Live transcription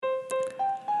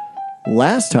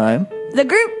Last time, the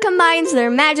group combines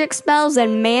their magic spells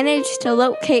and manage to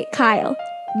locate Kyle,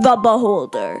 the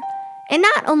Beholder. And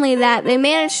not only that, they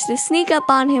managed to sneak up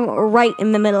on him right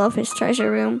in the middle of his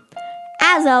treasure room.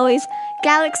 As always,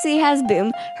 Galaxy has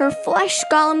Boom, her flesh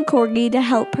golem corgi, to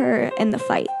help her in the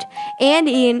fight. And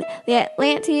Ian, the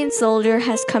Atlantean soldier,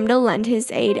 has come to lend his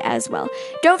aid as well.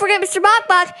 Don't forget Mr.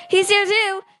 Bok, he's here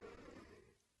too!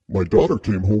 My daughter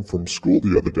came home from school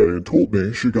the other day and told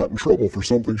me she got in trouble for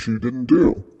something she didn't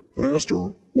do. I asked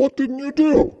her, "What didn't you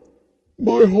do?"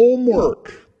 "My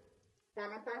homework."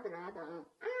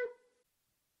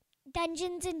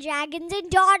 Dungeons and Dragons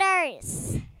and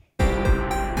Daughters.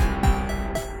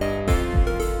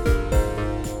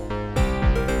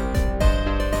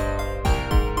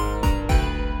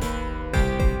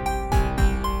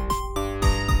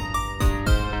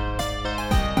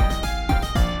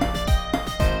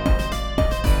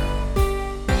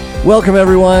 welcome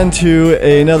everyone to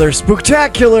another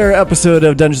spooktacular episode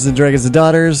of Dungeons and Dragons and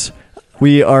Daughters.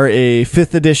 We are a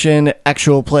 5th edition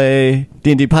actual play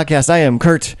D&D podcast. I am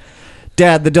Kurt,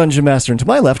 Dad, the Dungeon Master, and to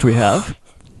my left we have...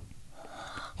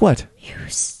 What? You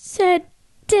said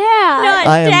Dad, not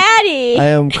Daddy. I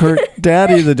am Kurt,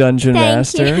 Daddy, the Dungeon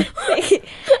Master.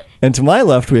 And to my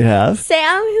left we have...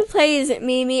 Sam, who plays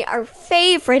Mimi, our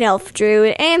favorite elf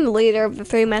druid and the leader of the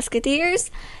Three Musketeers.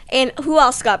 And who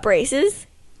else got braces?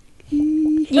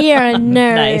 You're a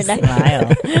nerd. Nice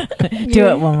smile. Do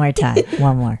it one more time.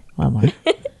 One more.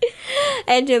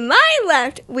 And to my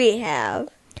left we have...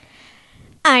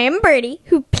 I am Birdie,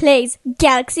 who plays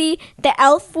Galaxy, the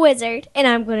elf wizard, and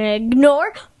I'm going to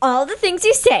ignore all the things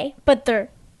you say, but they're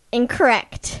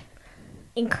incorrect.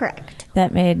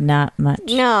 That made not much.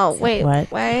 No, wait. What?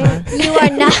 Huh? You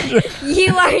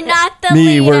are not the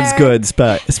Me, leader. words good,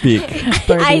 speak.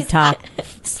 Birdie talk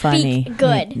funny. Speak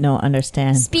good. No,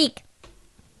 understand. Speak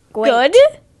great.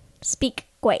 Good? Speak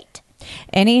great.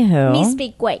 Anywho. Me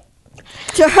speak great.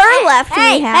 To her left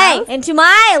we have... And to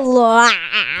my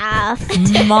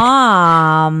left.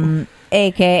 Mom,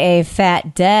 a.k.a.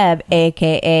 Fat Deb,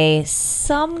 a.k.a.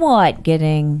 somewhat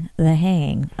getting the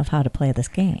hang of how to play this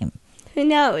game. Who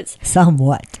knows?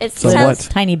 Somewhat. It's Somewhat.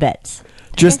 Tiny bits.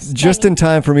 Just in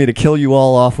time for me to kill you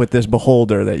all off with this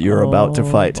beholder that you're about to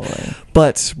fight. Boy.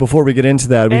 But before we get into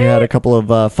that, we had a couple of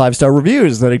 5-star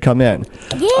reviews that had come in.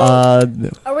 Are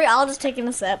we all just taking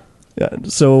a sip? Yeah,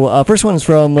 so first one is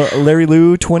from Larry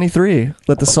Lou 23.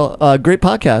 Great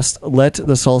podcast. Let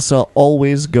the salsa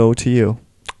always go to you.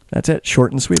 That's it.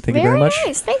 Short and sweet. Thank you very much.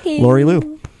 Nice. Thank you. Lori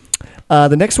Lou.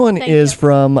 The next one is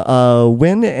from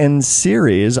Win and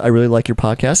Series. I really like your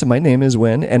podcast, and my name is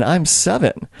Win, and I'm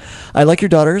 7. I like your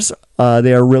daughters.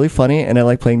 They are really funny, and I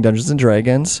like playing Dungeons and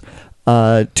Dragons.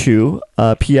 2.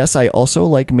 P.S. I also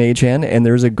like Mage Hand, and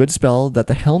there's a good spell that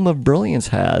the Helm of Brilliance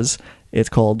has. It's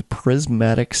called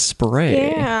Prismatic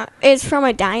Spray. Yeah, it's from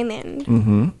a diamond.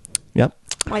 Mm-hmm. Yep.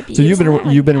 Might be So you've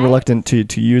using been that. reluctant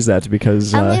to use that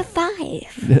because Only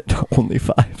 5. only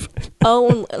 5.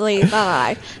 Only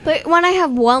 5. But when I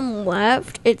have one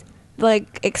left, it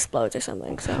like explodes or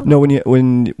something. So No, when you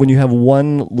have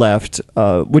one left,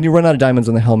 when you run out of diamonds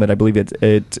on the helmet, I believe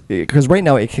it because right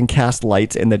now it can cast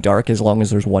light in the dark as long as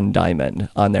there's one diamond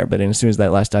on there. But as soon as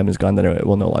that last diamond is gone, then it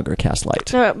will no longer cast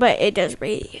light. No, but it does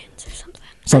radiance or something.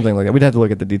 Something like that. We'd have to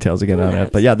look at the details again on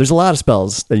it. But yeah, there's a lot of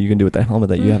spells that you can do with that helmet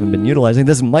that you haven't been utilizing.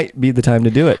 This might be the time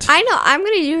to do it. I know. I'm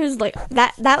gonna use like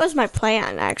that. That was my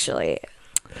plan actually.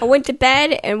 I went to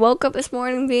bed and woke up this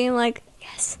morning being like,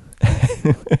 yes.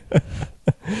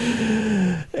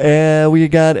 We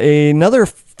got another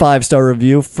 5-star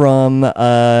review from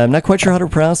I'm not quite sure how to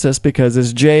pronounce this because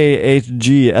it's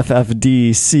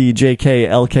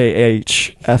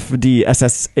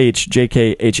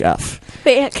JHGFFDCJKLKHFDSSHJKHF.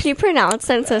 Wait, could you pronounce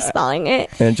it instead of spelling it?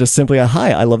 And just simply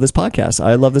hi, I love this podcast.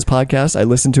 I love this podcast. I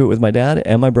listen to it with my dad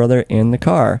and my brother in the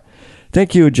car.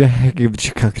 Thank you, And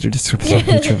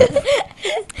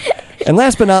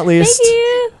last but not least, Thank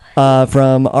you.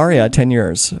 from Aria, 10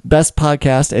 years. Best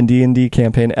podcast and D&D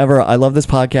campaign ever. I love this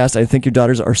podcast. I think your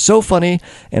daughters are so funny,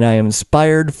 and I am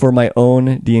inspired for my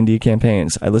own D&D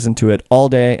campaigns. I listen to it all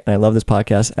day, and I love this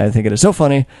podcast. I think it is so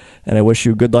funny, and I wish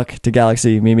you good luck to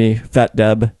Galaxy, Mimi, Fat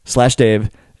Deb, /Dave,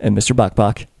 and Mr.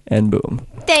 Bok, and Boom.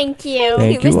 Thank you.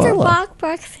 Thank you, Mr. Allah.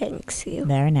 Bok thanks you.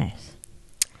 Very nice.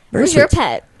 Very Who's sweet. your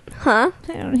pet? Huh?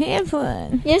 I don't have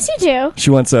one. Yes, you do. She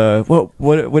wants a...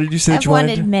 What did you say that I've you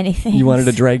wanted? wanted many things. You wanted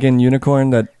a dragon unicorn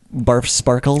that barfs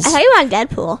sparkles? I thought you wanted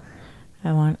Deadpool.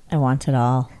 I want it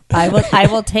all. I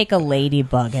will take a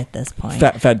ladybug at this point.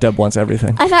 Fat Deb wants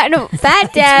everything. I thought, no,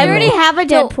 Fat Deb. You already have a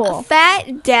No, Deadpool.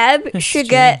 Fat Deb should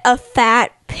get a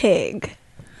fat pig.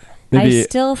 Maybe I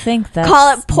still think that's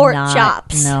Call it pork not-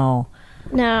 chops. No.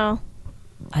 No.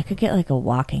 I could get like a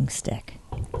walking stick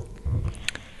that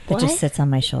What? just sits on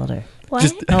my shoulder. What?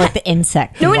 Just No, like the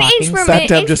insect. No, the an walking inchworm. Fat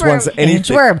Deb just wants An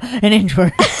anything. inchworm. An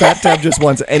inchworm. Fat Deb just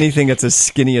wants anything that's as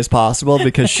skinny as possible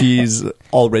because she's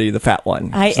already the fat one.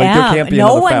 I She's like, am. there can't be No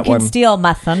another one fat can one. steal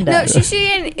my thunder. No, she should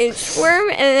get an inchworm,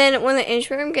 and then when the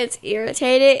inchworm gets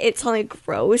irritated, it suddenly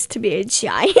grows to be a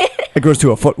giant. It grows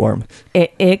to a footworm.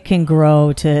 It can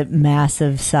grow to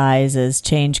massive sizes,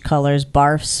 change colors,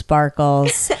 barf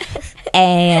sparkles,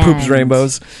 and Poops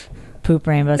rainbows. Poop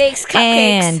rainbows. Makes cupcakes.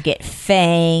 And get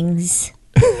fangs.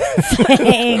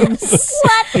 Fangs.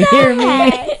 What the hear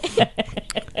me?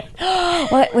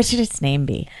 What should its name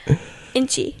be?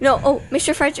 Inchy. No,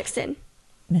 Mr. Fredrickson.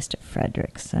 Mr.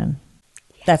 Fredrickson.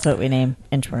 That's what we name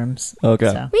inchworms. Okay.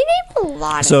 So. We name a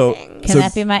lot So- of things. Can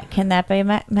that be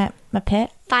my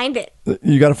pet? Find it.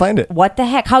 You got to find it. What the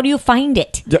heck? How do you find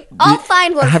it? Yeah, I'll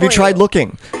find one. Have you for tried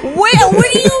looking? What do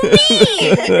you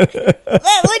mean?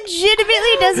 That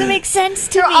legitimately doesn't make sense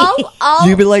to me. I'll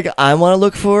You'd be like, I want to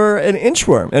look for an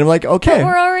inchworm. And I'm like, okay.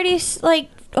 We're already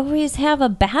always have a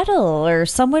battle or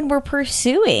someone we're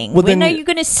pursuing. Well, When then- are you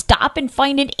going to stop and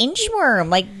find an inchworm?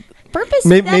 Like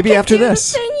purposely. Maybe after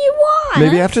this. The thing you want.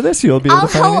 Maybe after this, you'll be able to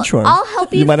find an inchworm. I'll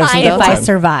help you might have some find if I downtime.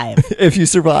 survive. If you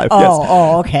survive,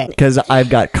 Oh, okay. Because I've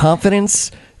got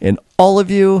confidence in all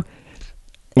of you,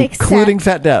 including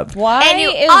Fat Deb. Why And you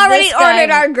is already this guy-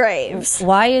 ordered our graves.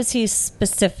 Why is he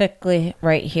specifically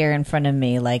right here in front of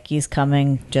me? Like he's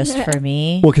coming just for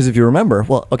me? Well, because if you remember,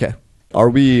 okay, are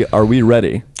we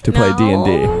ready to play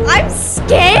D&D? I'm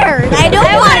scared. I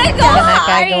don't want to go. Can that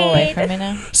guy go away from me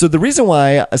now? So the reason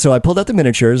why, I pulled out the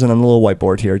miniatures and on the little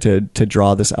whiteboard here to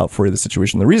draw this out for you, the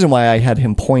situation. The reason why I had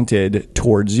him pointed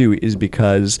towards you is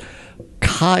because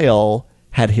Kyle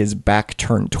had his back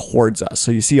turned towards us.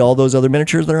 So you see all those other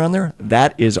miniatures that are on there?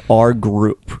 That is our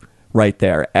group right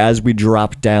there as we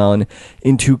drop down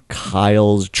into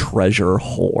Kyle's treasure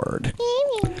hoard.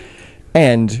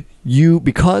 And you,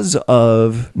 because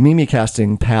of Mimi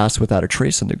casting Pass Without a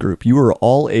Trace in the group, you were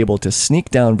all able to sneak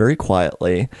down very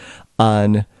quietly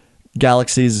on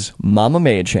Galaxy's Mama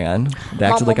Mage-Han. It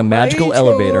acted like a magical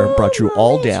elevator, brought you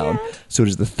all down. So it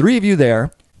is the three of you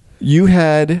there. You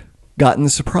had gotten the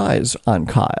surprise on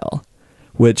Kyle,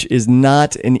 which is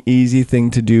not an easy thing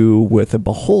to do with a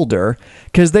beholder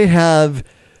because they have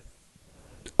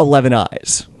 11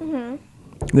 eyes.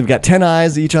 They've got 10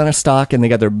 eyes each on a stalk, and they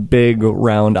got their big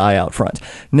round eye out front.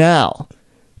 Now,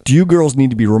 do you girls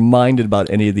need to be reminded about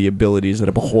any of the abilities that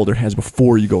a beholder has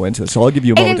before you go into this? So I'll give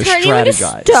you a It moment can to turn you into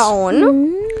strategize.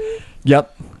 stone.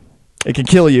 Yep. It can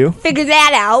kill you. Figure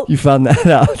that out. You found that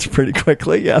out pretty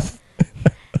quickly. Yep.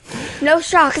 No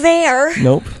shock there.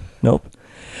 Nope.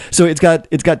 So it's got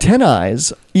 10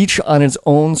 eyes, each on its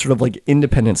own sort of like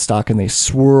independent stalk, and they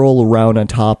swirl around on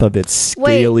top of its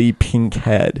scaly pink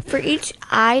head. For each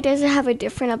eye, does it have a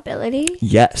different ability?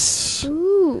 Yes.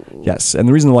 Ooh. Yes. And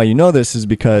the reason why you know this is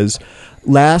because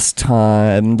last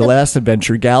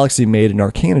adventure, Galaxy made an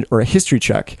arcana or a history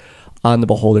check on the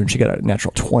beholder, and she got a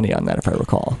natural 20 on that, if I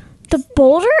recall. The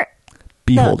boulder?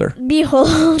 Beholder.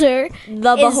 Beholder.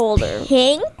 The is beholder.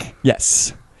 pink?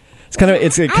 Yes. It's kind of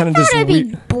this It'd be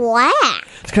weird, black.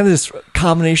 it's kind of this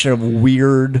combination of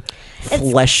weird,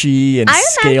 fleshy and I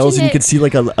scales, and you imagine can see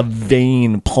like a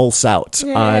vein pulse out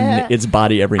on its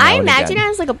body every now I and imagine again.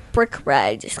 it as like a brick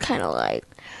red, just kind of like.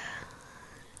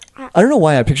 I don't know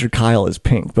why I pictured Kyle as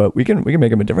pink, but we can make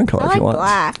him a different color if you want.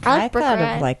 black. I I like brick thought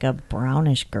red. of like a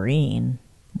brownish green.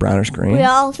 We Brownish green.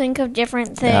 all think of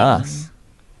different things Yeah.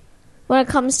 when it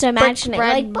comes to brick imagining.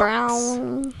 red, Like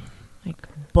brown. Like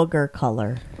booger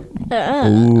color.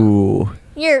 Ooh.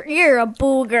 You're a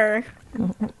booger.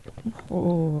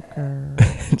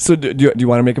 So do you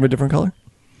want to make him a different color?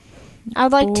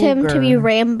 I'd like him to be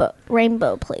Booger.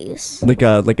 rainbow, please. Like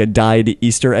a dyed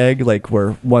Easter egg, like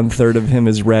where 1/3 of him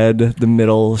is red, the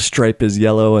middle stripe is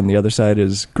yellow, and the other side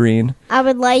is green. I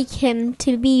would like him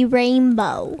to be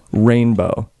rainbow.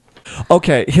 Rainbow.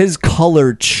 Okay, his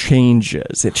color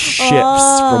changes. It shifts from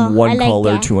I one like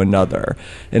color that. to another,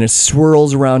 and it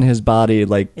swirls around his body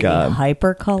like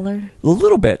Hyper color. a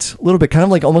little bit, kind of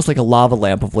like almost like a lava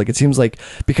lamp of like, it seems like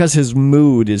because his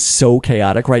mood is so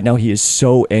chaotic right now, he is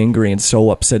so angry and so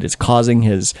upset, it's causing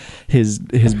his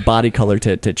body color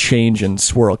to change and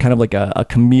swirl, kind of like a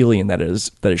chameleon that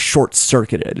is short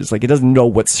circuited. It's like it doesn't know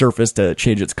what surface to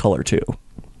change its color to.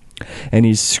 And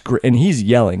he's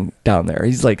yelling down there.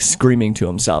 He's like screaming to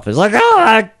himself. He's like,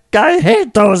 "Oh, I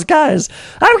hate those guys.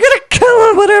 I'm gonna kill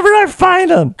them whenever I find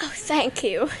them." Oh, thank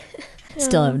you.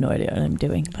 Still have no idea what I'm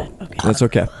doing, but okay. That's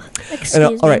okay.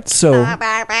 Excuse All right, me. so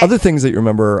other things that you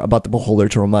remember about the Beholder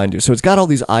to remind you. So it's got all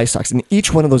these eye stalks, and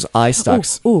each one of those eye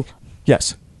stalks. Ooh.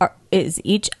 Yes. Is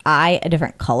each eye a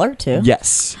different color too?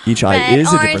 Yes. Each eye Red, is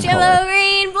a orange, different yellow, color.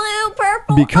 green, blue,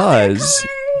 purple. Because other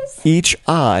colors. each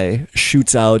eye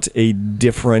shoots out a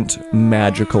different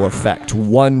magical effect.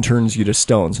 One turns you to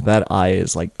stone, so that eye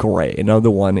is like gray.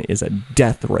 Another one is a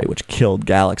death ray, which killed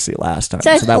Galaxy last time.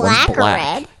 So it's that black one's or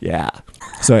black. red? Yeah.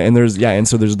 So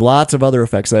there's lots of other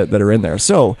effects that are in there.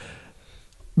 So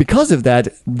because of that,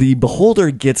 the Beholder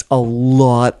gets a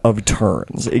lot of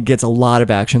turns. It gets a lot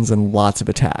of actions and lots of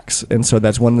attacks. And so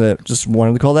that's just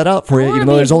wanted to call that out for you. Even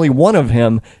though there's only one of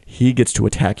him, he gets to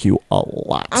attack you a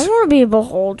lot. I want to be a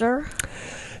beholder.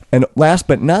 And last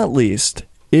but not least,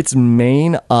 its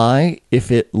main eye, if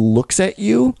it looks at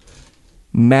you,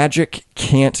 magic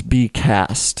can't be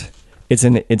cast. It's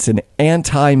an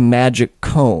anti-magic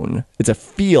cone. It's a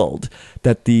field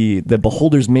that the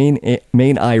Beholder's main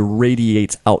eye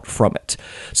radiates out from it.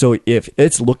 So if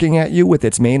it's looking at you with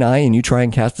its main eye and you try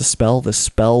and cast a spell, the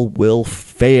spell will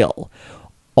fail.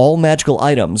 All magical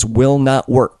items will not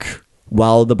work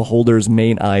while the Beholder's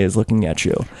main eye is looking at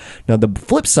you. Now, the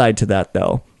flip side to that,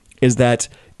 though, is that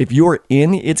if you're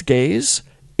in its gaze,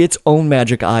 its own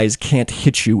magic eyes can't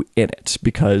hit you in it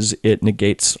because it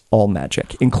negates all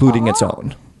magic, including its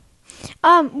own.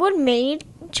 Would Mage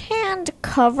Hand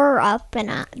cover up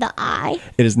the eye?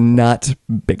 It is not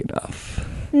big enough.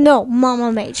 No,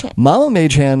 Mama Mage Hand. Mama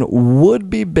Mage Hand would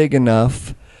be big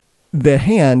enough. The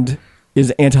hand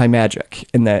is anti-magic,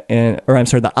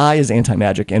 the eye is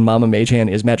anti-magic, and Mama Mage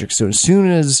Hand is magic. So as soon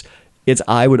as its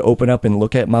eye would open up and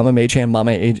look at Mama Mage Hand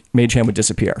would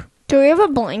disappear. Do we have a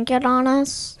blanket on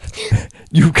us?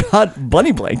 You got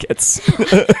bunny blankets.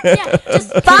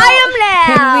 Just buy them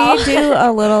now. Can we do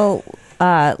a little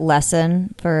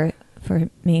lesson for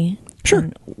me?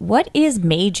 Sure. What is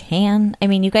Mage Hand? I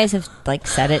mean, you guys have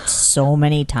said it so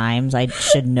many times. I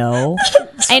should know.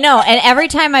 I know, and every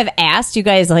time I've asked, you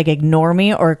guys ignore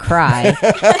me or cry.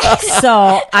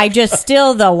 So I just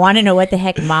still want to know what the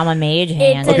heck Mama Mage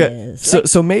Hand is.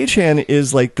 So Mage Hand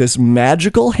is like this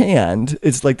magical hand.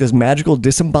 It's like this magical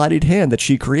disembodied hand that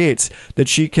she creates that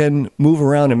she can move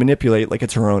around and manipulate like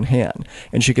it's her own hand,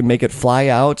 and she can make it fly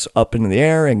out up into the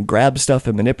air and grab stuff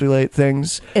and manipulate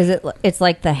things. It's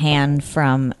like the hand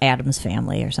from Addams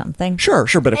Family or something. Sure,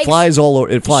 but it flies all over.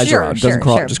 It flies around. It doesn't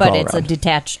crawl, sure, just but crawl it's around. a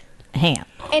detached hand.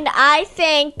 And I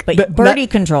think But Birdie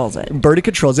controls it. Birdie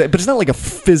controls it, but it's not like a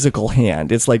physical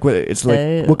hand. It's like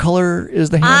what color is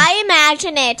the hand? I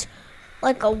imagine it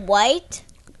like a white,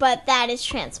 but that is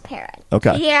transparent.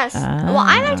 Okay. Yes. Well,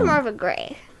 I imagine more of a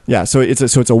gray. Yeah, so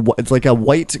it's like a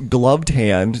white gloved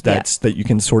hand that you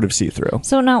can sort of see through.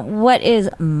 So now, what is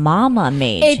Mama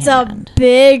Mage It's Hand? a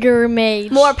bigger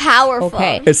mage. More powerful.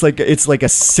 Okay. It's like a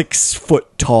 6 foot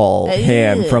tall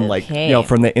hand from okay.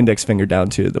 from the index finger down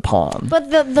to the palm. But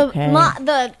the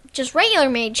Okay. just regular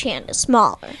mage hand is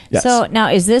smaller. Yes. So now,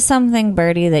 is this something,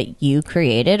 Birdie, that you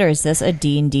created, or is this a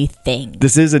D&D thing?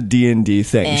 This is a D&D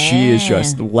thing. She is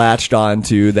just latched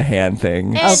onto the hand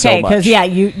thing so Okay, much.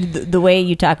 because the way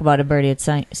you talk about it, Birdie, it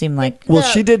seemed like Well,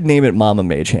 she did name it Mama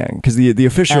Mage Hand because the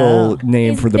official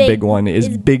name for the big one is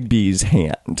Big B's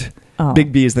hand. Oh.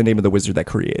 Big B is the name of the wizard that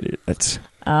created it.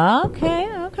 okay.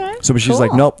 So she's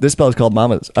like, nope, this spell is called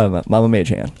Mama Mage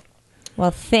Hand.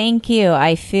 Well, thank you.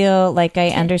 I feel like I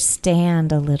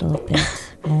understand a little bit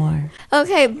more.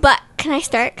 Okay, but can I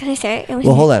start?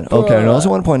 Well, hold on. Okay, and I also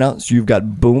want to point out, so you've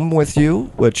got Boom with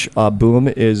you, which Boom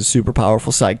is a super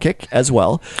powerful sidekick as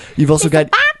well. You've also got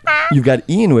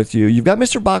Ian with you. You've got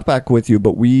Mr. Bokbok with you,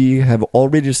 but we have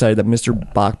already decided that Mr.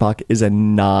 Bokbok is a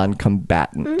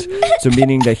non-combatant. So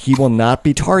meaning that he will not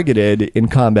be targeted in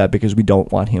combat because we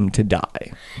don't want him to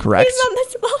die. Correct? He's not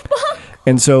Mr. Bokbok.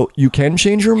 And so you can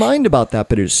change your mind about that,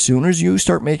 but as soon as you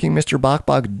start making Mr.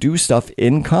 Bokbok do stuff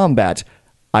in combat,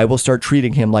 I will start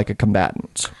treating him like a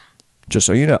combatant. Just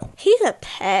so you know. He's a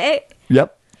pet.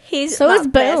 Yep. He's So my is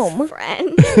Boom. best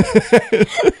friend.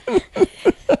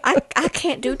 I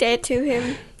can't do that to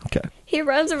him. Okay. He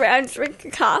runs around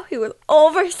drinking coffee with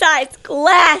oversized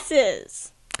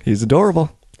glasses. He's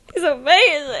adorable. He's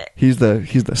amazing. He's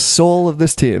the soul of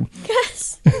this team.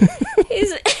 Yes.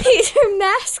 he's her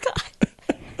mascot.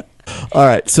 All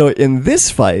right. So in this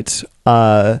fight,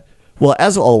 well,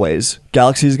 as always,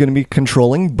 Galaxy is going to be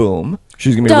controlling Boom.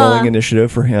 She's going to be rolling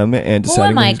initiative for him and Who deciding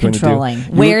am what I he's going to do. controlling?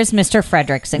 Where's Mr.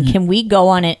 Fredrickson? Can we go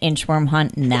on an inchworm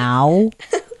hunt now?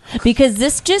 Because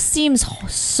this just seems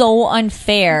so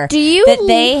unfair Do you- that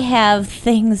they have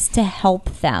things to help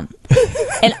them.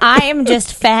 And I am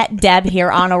just Fat Deb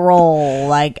here on a roll.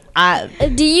 Like,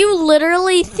 Do you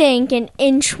literally think an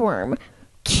inchworm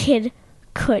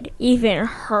could even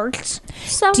hurt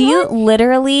someone? do you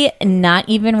literally not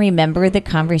even remember the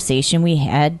conversation we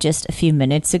had just a few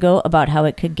minutes ago about how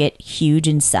it could get huge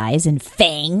in size and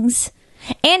fangs?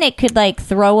 And it could like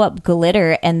throw up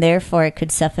glitter, and therefore it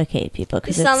could suffocate people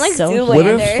because You it's sound like so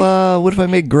Zoolander. What if I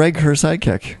make Greg her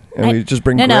sidekick and we just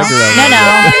bring no, Greg no, around?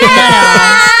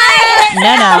 no.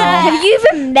 Have you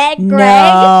even met Greg?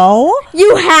 No,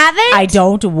 You haven't? I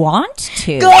don't want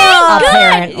to. Good.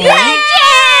 Apparently, Yeah.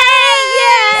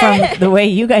 from the way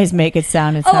you guys make it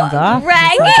sound, it sounds awful.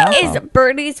 Greg It sounds is awful.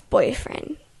 Birdie's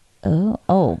boyfriend.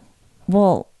 Oh,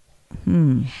 well,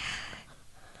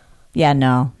 yeah,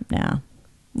 no,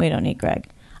 we don't need Greg.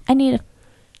 I need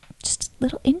just a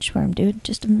little inchworm, dude.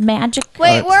 Just a magic.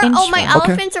 Wait, my inchworm.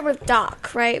 elephants are with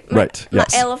Doc, right? Right, My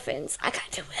yes. elephants. I got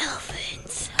 2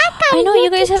 elephants. I know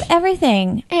you guys have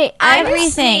everything. Hey,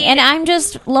 Everything, and I'm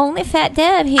just lonely Fat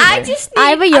Deb here. I just need I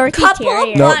have a Yorkie couple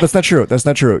Terrier. of No, months. that's not true. That's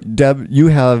not true. Deb, you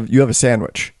have a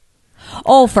sandwich.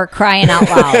 oh, for crying out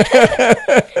loud!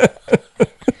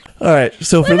 All right.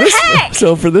 So for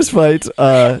this fight,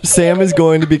 Sam is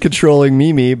going to be controlling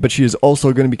Mimi, but she is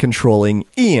also going to be controlling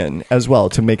Ian as well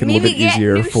to make it a little Mimi, bit get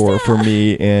easier new for stuff.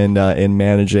 me in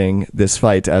managing this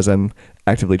fight as I'm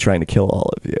actively trying to kill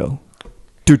all of you.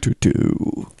 Do.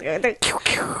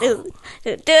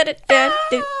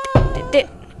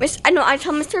 I know. I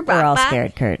tell Mr. We're all Brockback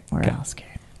scared, Kurt. We're all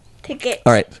scared. to get.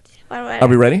 All right. Are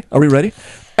we ready? Can I go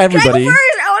Everybody, first?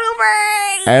 I want to go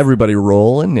first. everybody,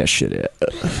 roll initiative.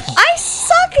 I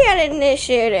suck at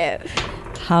initiative.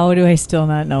 How do I still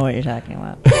not know what you're talking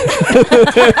about?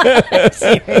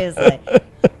 Seriously.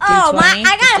 Oh, D20?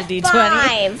 I got Just a a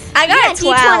D20? 5. I got a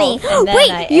 12. And then I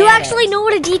Wait, you add actually it. know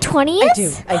what a D20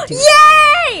 is? I do.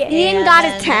 Yay! Ian got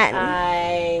a 10.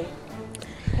 I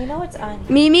know it's on.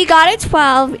 Mimi got a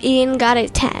 12. Ian got a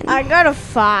 10. I got a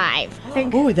 5.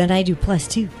 Oh, then I do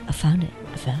 +2. I found it.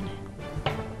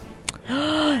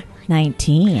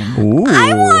 19. Ooh.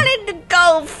 I wanted to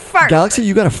go first. Galaxy,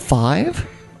 you got a 5?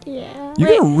 Yeah. You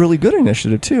got a really good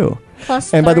initiative too.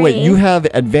 Plus And by the way, 3. you have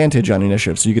advantage on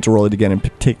initiative, so you get to roll it again and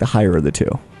take the higher of the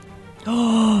two.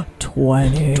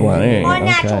 20. 20.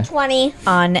 Unnatural Okay. 20.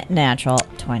 Unnatural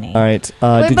 20. All right.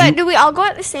 Wait, but do we all go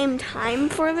at the same time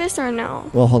for this or no?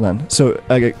 Well, hold on. So,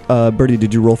 Birdie,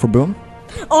 did you roll for Boom?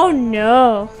 Oh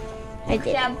no. I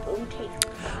did. All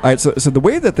right. So the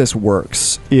way that this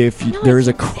works, if there is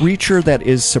a creature that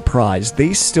is surprised,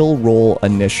 they still roll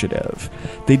initiative.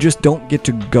 They just don't get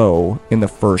to go in the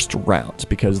first round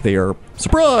because they are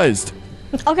surprised.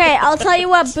 Okay, I'll tell you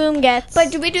what Boom gets.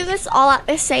 But do we do this all at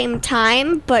the same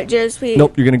time? But just we.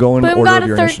 Nope. You're gonna go in Boom order got of a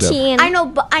your 13.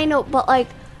 initiative. I know, but like,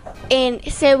 and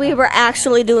say we were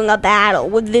actually doing a battle,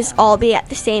 would this all be at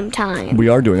the same time? We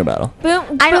are doing a battle.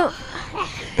 Boom. I know.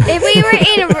 If we were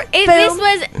in, if this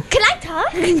was, can I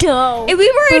talk? No. If we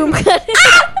were Boom in, got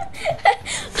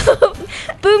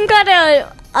Boom got a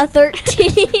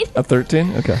 13. A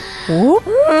 13. Okay.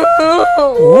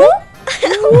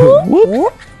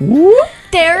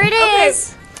 There it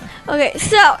is. okay,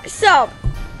 so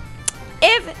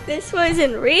if this was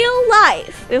in real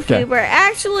life, if Okay. we were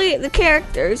actually the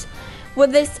characters,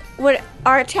 would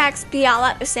our attacks be all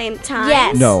at the same time?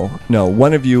 Yes. No.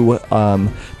 One of you.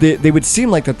 They would seem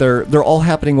like that they're all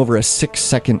happening over a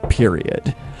 6-second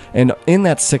period. And in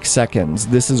that 6 seconds,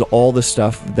 this is all the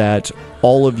stuff that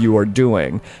all of you are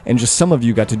doing. And just some of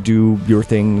you got to do your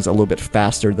things a little bit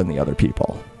faster than the other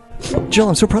people. Jill,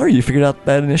 I'm so proud of you. You figured out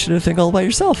that initiative thing all by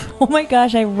yourself. Oh my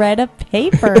gosh, I read a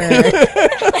paper.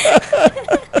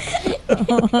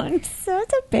 I'm such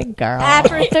a big girl.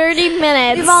 After 30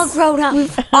 minutes, We've all grown up.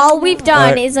 all we've done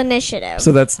Alright. is initiative.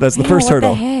 So that's the first what the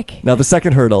hurdle. heck? Now the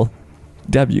second hurdle.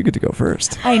 Deb, you get to go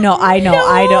first. I know. I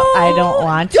don't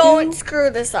want to. Don't screw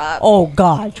this up. Oh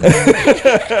God.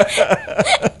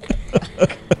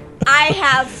 I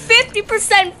have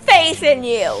 50% faith in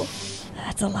you.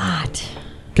 That's a lot.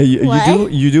 Okay, you What?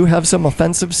 do have some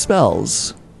offensive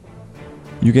spells.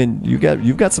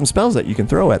 You've got some spells that you can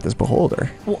throw at this beholder.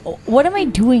 What am I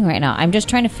doing right now? I'm just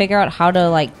trying to figure out how to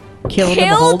like kill the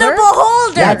Kill the beholder.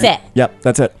 beholder. That's it. Yep,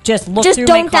 that's it. Just look Just through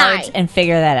my don't cards die. and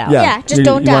figure that out. Yeah, just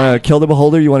don't You want die. to kill the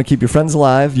beholder. You want to keep your friends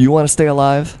alive. You want to stay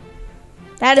alive.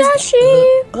 That is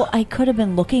Well, I could have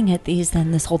been looking at these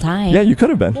then this whole time. Yeah, you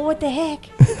could have been. Well, what the heck?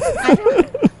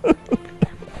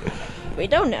 We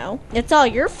don't know. It's all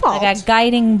your I fault. got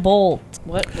guiding bolt.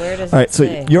 What? Where does All it right, so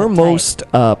say? your What type? most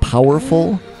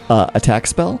powerful attack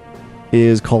spell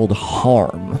is called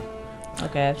Harm.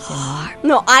 Okay, I've seen that.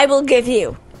 No, I will give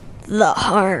you the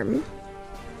harm.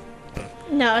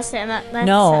 No, Sam, that's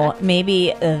No,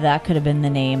 maybe that could have been the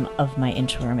name of my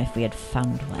inchworm if we had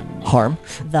found one. Harm.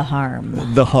 The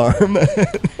harm. The harm.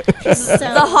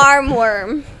 The harm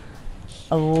worm.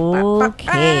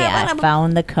 Okay, I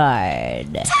found the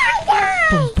card.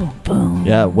 Boom, boom, boom.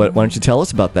 Yeah. Why don't you tell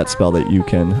us about that spell that you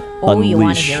can Oh, unleash? you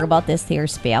want to hear about this here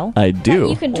spell? I do.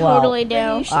 You can Well, totally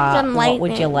do. What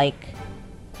would you like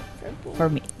for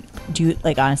me? Do you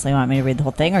honestly want me to read the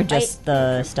whole thing or just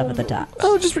the stuff at the top?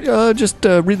 Oh, just read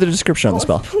the description on the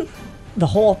spell. The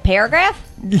whole paragraph?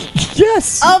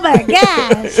 Yes. Oh my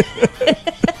gosh!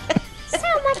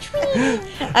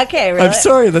 Okay, really? I'm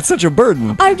sorry. That's such a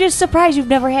burden. I'm just surprised you've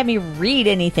never had me read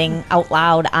anything out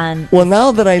loud on. Well,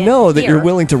 now that I know that Here. you're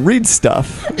willing to read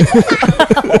stuff,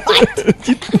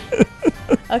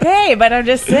 Okay, but I'm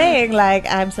just saying,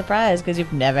 I'm surprised because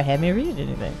you've never had me read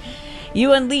anything.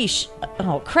 You unleash.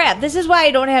 Oh, crap. This is why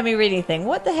you don't have me read anything.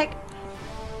 What the heck?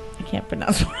 I can't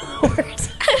pronounce words.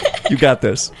 you got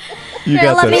this. You Here,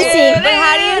 got let me this. see. But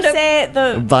how do you say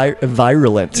it?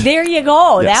 Virulent. There you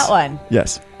go. Yes. That one.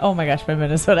 Yes. Oh my gosh, my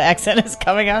Minnesota accent is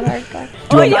coming out hardcore.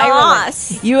 Do you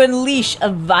Yes. You unleash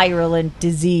a virulent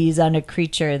disease on a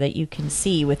creature that you can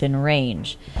see within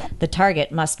range. The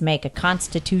target must make a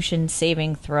Constitution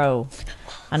saving throw.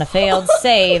 On a failed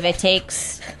save, it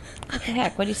takes... What the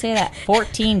heck? What do you say that?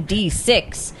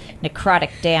 14d6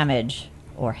 necrotic damage,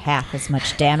 or half as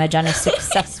much damage on a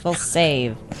successful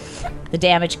save. The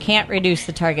damage can't reduce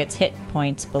the target's hit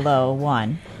points below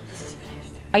 1.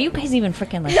 Are you guys even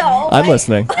freaking listening? No. I'm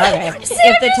listening. Okay.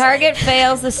 If the target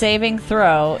fails the saving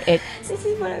throw, its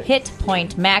hit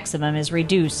point maximum is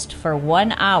reduced for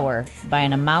 1 hour by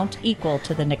an amount equal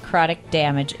to the necrotic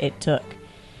damage it took.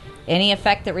 Any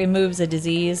effect that removes a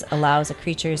disease allows a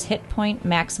creature's hit point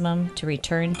maximum to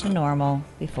return to normal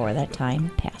before that time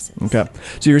passes. Okay.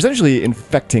 So you're essentially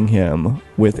infecting him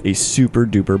with a super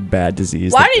duper bad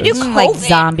disease. Why that did you is call Like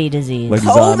zombie disease. like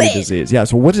zombie disease? Yeah.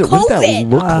 So what does that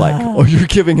look like? Oh, you're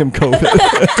giving him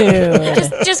COVID.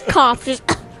 Dude. Just cough. Just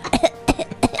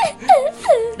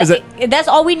Is it? That's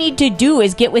all we need to do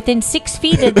is get within 6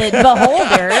 feet of the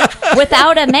beholder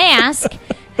without a mask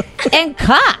and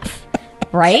cough.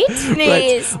 Right?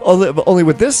 sneeze. Only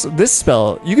with this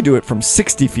spell, you could do it from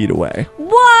 60 feet away.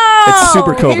 Whoa! It's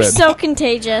super COVID. You're so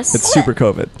contagious. It's super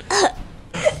COVID.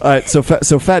 All right, so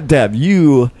Fat Deb,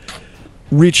 you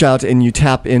reach out and you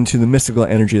tap into the mystical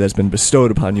energy that's been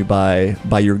bestowed upon you by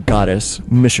your goddess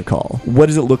Mishakal. What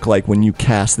does it look like when you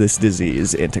cast this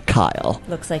disease into Kyle?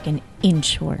 Looks like an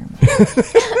inchworm.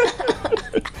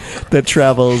 That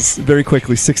travels very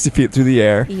quickly, 60 feet through the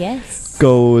air, Yes.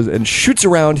 goes and shoots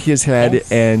around his head,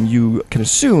 Yes. and you can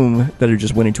assume that it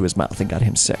just went into his mouth and got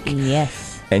him sick.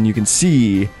 Yes. And you can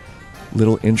see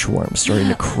little inchworms starting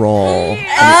to crawl on the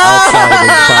outside of his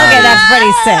body. Okay, that's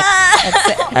pretty sick. That's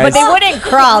sick. But they wouldn't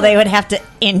crawl, they would have to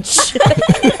inch.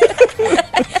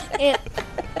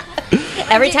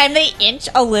 Every time they inch,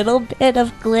 a little bit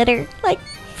of glitter,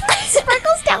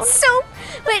 sparkles down. So,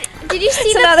 but did you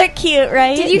see so now they're cute,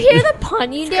 right? Did you hear the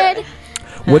pun you did?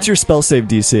 What's your spell save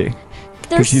DC?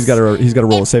 Because he's got to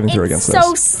roll a saving throw against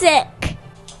so this. sick.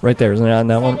 Right there, isn't it on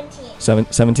that one?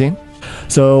 17?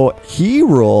 So he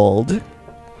rolled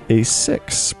a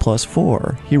 6 plus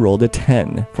 4. He rolled a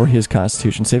 10 for his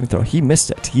Constitution saving throw. He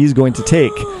missed it. He's going to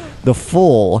take the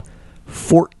full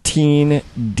 14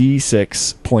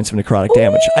 d6 points of necrotic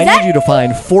damage. I need you to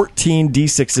find 14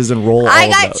 d6s and roll all I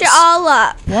of got those. you all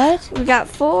up. What? We got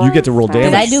 4. You get to roll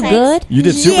damage. Did I do good? You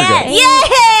did super good.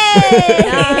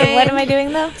 Yay! What am I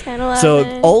doing, though? 10, 11.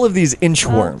 So all of these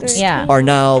inchworms Yeah. are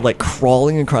now like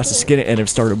crawling across the skin and have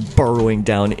started burrowing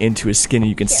down into his skin, and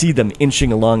you can see them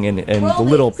inching along, and the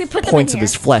little we put them points in of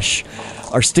his flesh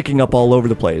are sticking up all over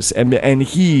the place. And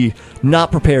he,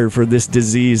 not prepared for this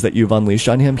disease that you've unleashed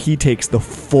on him, he takes the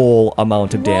full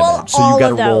amount of damage. So you all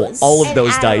got of to roll those. all of And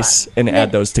those add dice and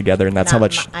add those together, and that's how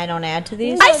much. I don't add to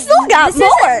these? I still got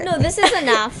more. No, this is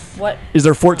enough. What? Is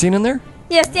there 14 in there?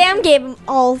 Yeah, Sam gave them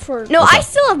all for. No, I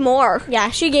still have more.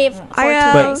 Yeah, she gave 14.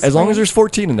 But as long as there's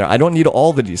 14 in there, I don't need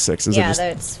all the d6s. Yeah, just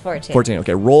that's 14. 14.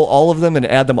 Okay, roll all of them and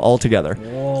add them all together.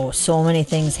 Oh, so many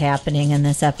things happening in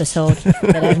this episode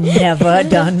that I've never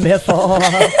done before.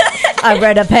 I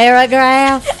read a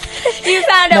paragraph, You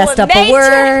found out messed what up a mage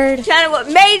word. You found out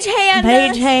what mage hand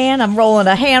Page does. hand, I'm rolling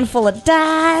a handful of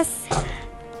dice.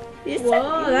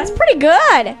 Whoa, that's pretty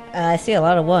good. I see a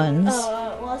lot of ones.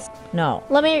 Oh, No.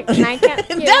 Let me. Can I count?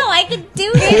 No, I can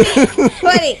do it.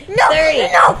 20,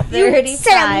 30,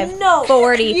 35, no.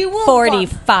 40, You will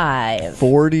 45.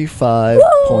 45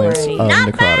 points of Not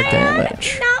necrotic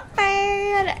damage. Not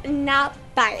bad. Not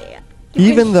bad.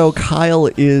 Even though Kyle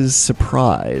is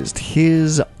surprised,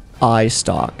 his eye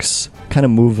stalks kind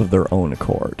of move of their own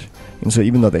accord. And so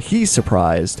even though that he's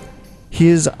surprised,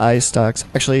 his eye stalks...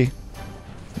 Actually,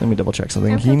 let me double check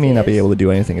something. He may not be able to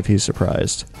do anything if he's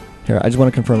surprised. Here, I just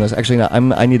want to confirm this. Actually, no,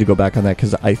 I need to go back on that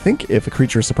because I think if a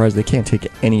creature is surprised, they can't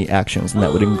take any actions, and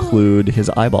that would include his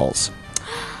eyeballs.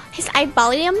 His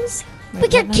eyeballums? We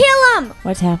can kill him.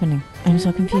 What's happening? I'm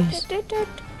so confused.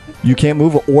 You can't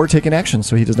move or take an action,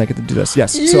 so he does not get to do this.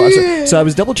 Yes. So I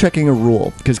was double checking a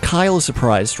rule because Kyle is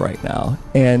surprised right now,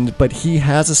 but he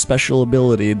has a special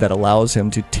ability that allows him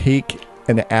to take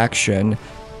an action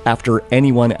after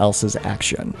anyone else's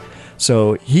action.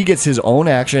 So he gets his own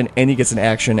action, and he gets an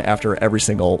action after every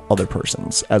single other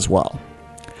person's as well.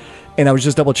 And I was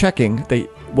just double checking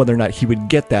whether or not he would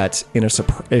get that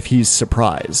if he's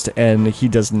surprised, and he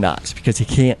does not because he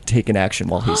can't take an action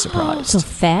while he's surprised. So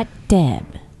Fat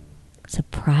Deb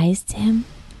surprised him?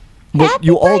 Well,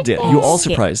 you all did. You all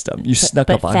surprised him. You snuck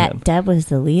up on Fat him. Deb was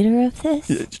the leader of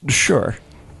this? Sure.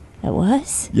 It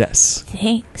was? Yes.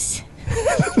 Thanks.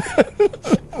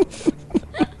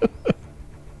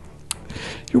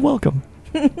 You're welcome.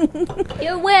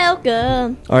 You're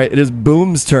welcome. All right, it is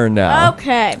Boom's turn now.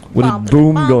 Okay. What is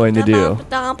Boom going to do?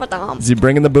 Is he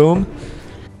bringing the boom?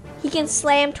 He can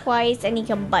slam twice and he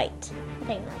can bite. I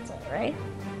think that's it, right?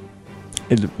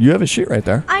 You have a sheet right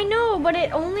there. I know, but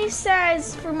it only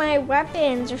says for my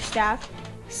weapons or stuff,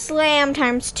 slam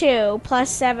times 2 plus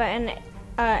 7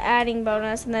 adding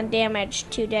bonus, and then damage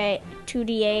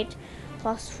 2d8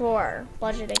 plus 4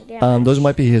 bludgeoning damage. Those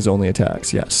might be his only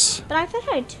attacks, yes. But I thought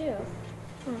I had 2.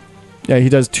 Yeah, he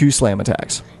does 2 slam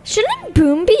attacks. Shouldn't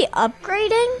Boom be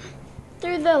upgrading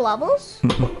through the levels?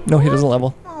 No, he doesn't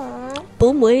level. Aww.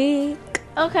 Boom week.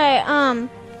 Okay,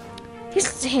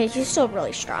 he's still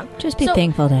really strong. Just be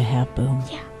thankful to have Boom.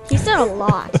 Yeah, he's done a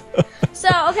lot. So,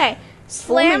 okay,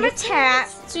 slam attack.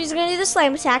 So he's going to do the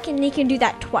slam attack, and he can do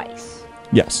that twice.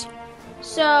 Yes.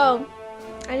 So,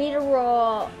 I need to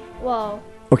roll,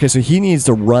 Okay, so he needs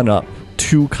to run up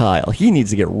to Kyle. He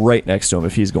needs to get right next to him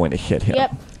if he's going to hit him.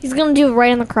 Yep, he's going to do it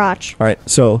right in the crotch. All right,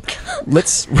 so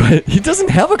he doesn't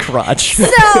have a crotch. So,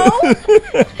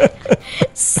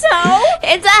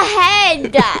 It's a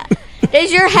head.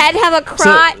 Does your head have a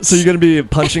crotch? So you're going to be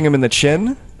punching him in the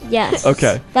chin? yes.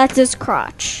 Okay. That's his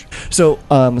crotch. So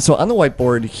on the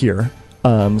whiteboard here,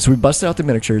 so we busted out the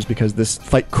miniatures because this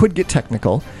fight could get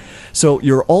technical. So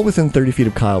you're all within 30 feet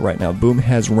of Kyle right now. Boom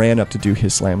has ran up to do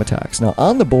his slam attacks. Now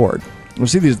on the board, you'll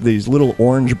see these little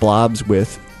orange blobs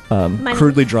with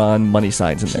crudely drawn money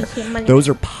signs in there. Money. Those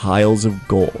are piles of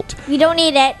gold. You don't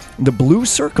need it. The blue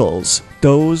circles,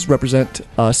 those represent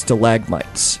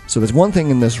stalagmites. So there's one thing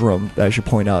in this room that I should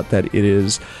point out, that it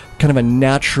is kind of a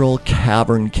natural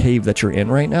cavern cave that you're in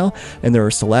right now, and there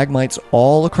are stalagmites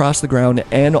all across the ground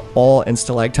and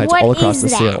stalactites all across the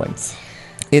ceiling.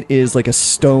 It is like a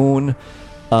stone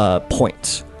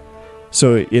point.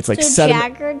 So it's like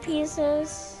jagged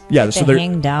pieces. Yeah, They so they're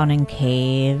hang down in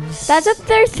caves. That's what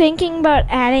they're thinking about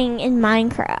adding in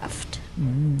Minecraft.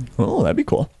 Oh, that'd be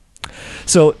cool.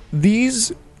 So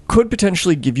these could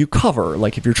potentially give you cover,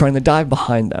 like if you're trying to dive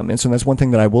behind them. And so that's one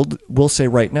thing that I will say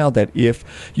right now, that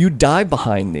if you dive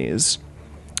behind these,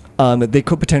 they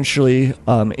could potentially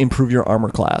improve your armor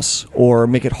class or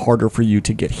make it harder for you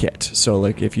to get hit. So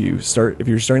like if you're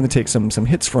starting to take some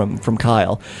hits from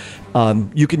Kyle,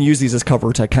 you can use these as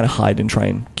cover to kind of hide and try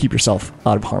and keep yourself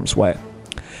out of harm's way.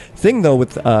 Thing though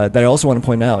with that I also want to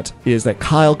point out is that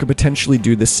Kyle could potentially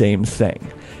do the same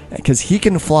thing, because he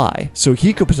can fly. So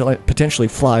he could potentially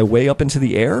fly way up into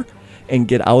the air and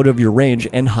get out of your range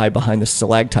and hide behind the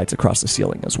stalactites across the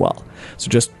ceiling as well. So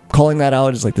just calling that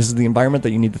out is like, this is the environment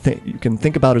that you need to you can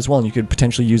think about as well, and you could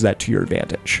potentially use that to your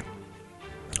advantage.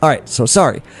 All right, so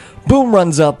sorry. Boom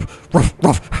runs up. Ruff,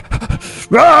 ruff.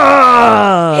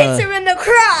 Ah! Hits him in the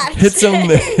crotch.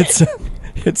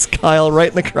 Hits Kyle right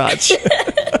in the crotch.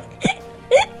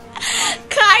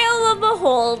 Kyle the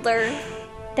Beholder.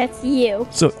 That's you.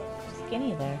 So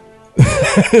Skinny there.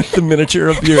 the miniature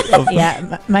of your...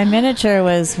 Yeah, my miniature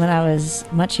was when I was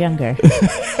much younger.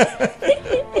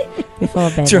 Before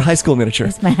baby. It's your high school miniature.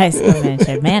 It's my high school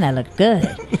miniature. Man, I look good.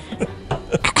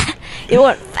 You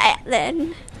weren't fat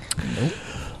then.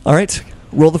 All right,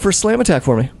 roll the first slam attack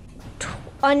for me.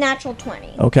 Unnatural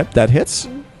 20. Okay, that hits.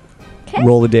 Okay.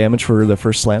 Roll the damage for the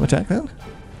first slam attack then.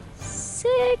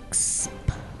 6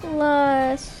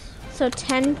 plus... So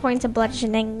 10 points of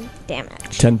bludgeoning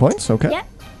damage. 10 points, okay. Yep.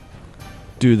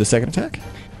 Do the second attack.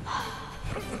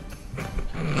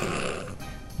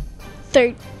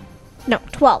 12.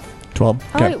 12.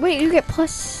 Oh, Okay. wait, you get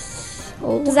plus...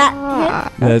 Does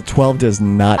that hit? 12 does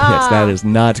not hit. That is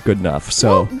not good enough.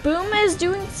 So. Well, Boom is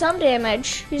doing some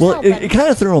damage. He's Well, helping. it kind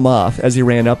of threw him off as he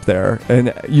ran up there,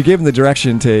 and you gave him the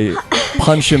direction to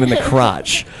punch him in the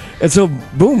crotch. And so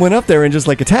Boom went up there and just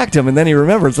like attacked him, and then he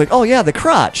remembered, it's like, oh yeah, the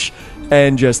crotch.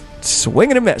 And just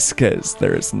swing and a miss, because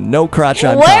there's no crotch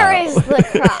on Where Kyle. is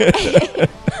the crotch?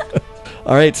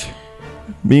 All right,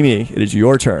 Mimi, it is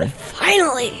your turn.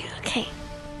 Finally. Okay.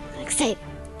 I'm excited.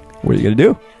 What are you going to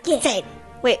do? Excited.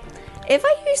 Wait. If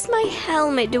I use my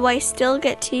helmet, do I still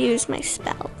get to use my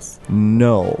spells?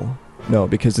 No,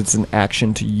 because it's an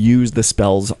action to use the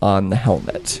spells on the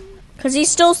helmet. Because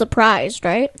he's still surprised,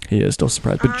 right? He is still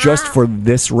surprised, but just for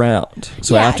this round.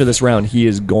 So Yeah. after this round, he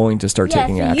is going to start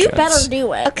taking so actions. you better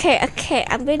do it. Okay.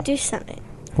 I'm going to do something.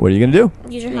 What are you going to do?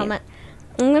 Use your helmet.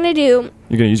 I'm going to do...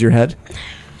 You're going to use your head?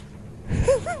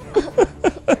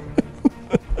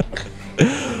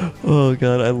 Oh,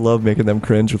 God, I love making them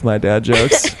cringe with my dad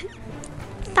jokes.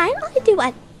 Finally do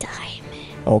a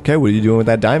diamond. Okay, what are you doing with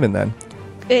that diamond then?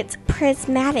 It's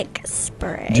prismatic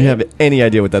spray. Do you have any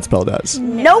idea what that spell does?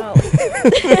 Nope.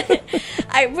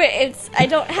 I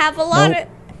don't have a lot Nope.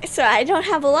 of... So I don't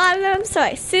have a lot of them, so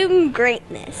I assume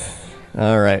greatness.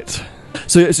 All right.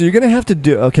 So you're going to have to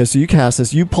do... Okay, so you cast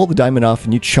this, you pull the diamond off,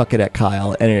 and you chuck it at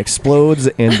Kyle, and it explodes,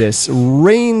 and this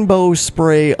rainbow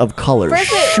spray of colors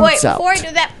shoots out. Before I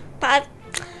do that...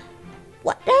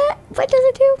 What does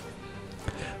it do?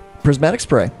 Prismatic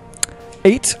spray.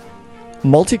 8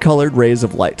 multicolored rays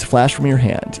of light flash from your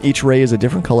hand. Each ray is a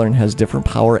different color and has different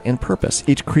power and purpose.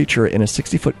 Each creature in a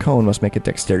 60-foot cone must make a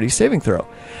dexterity saving throw.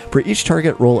 For each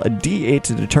target, roll a d8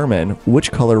 to determine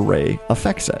which color ray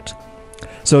affects it.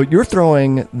 So you're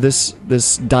throwing this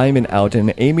diamond out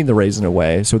and aiming the rays in a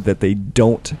way so that they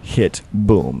don't hit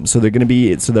Boom. So the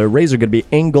rays are going to be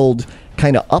angled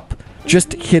kind of up,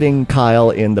 just hitting Kyle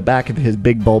in the back of his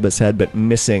big bulbous head, but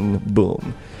missing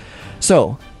Boom.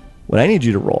 So what I need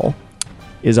you to roll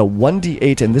is a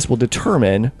 1d8, and this will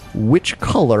determine which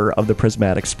color of the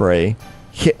prismatic spray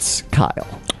hits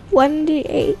Kyle.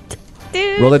 1d8.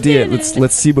 Roll a d8.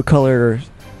 Let's see what color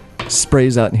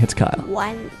sprays out and hits Kyle.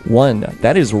 1.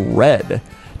 That is red.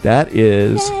 That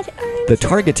is... The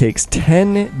target takes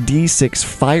 10d6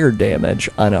 fire damage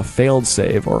on a failed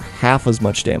save, or half as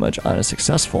much damage on a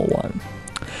successful one.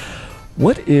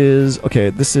 What is... Okay,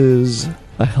 this is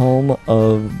a Helm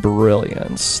of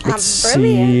Brilliance. Let's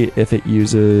see if it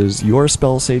uses your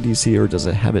spell save DC, or does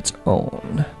it have its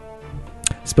own?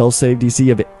 Spell save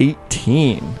DC of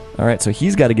 18. Alright, so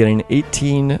he's got to get an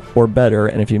 18 or better,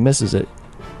 and if he misses it,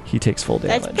 he takes full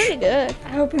damage. That's pretty good. I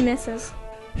hope he misses.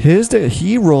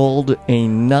 He rolled a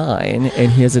 9,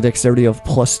 and he has a dexterity of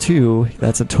 +2.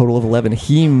 That's a total of 11.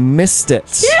 He missed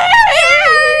it.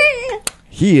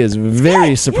 He is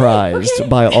very surprised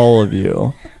by all of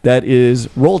you. That is,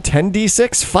 roll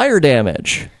 10d6 fire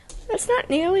damage. That's not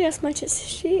nearly as much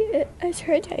as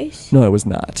her dice. No, it was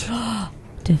not.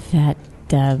 Did Fat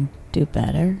Deb do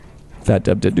better? Fat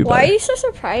Deb did do Why are better. you so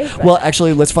surprised? Well,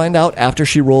 actually, let's find out after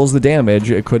she rolls the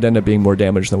damage. It could end up being more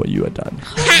damage than what you had done.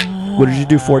 What did you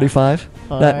do, 45?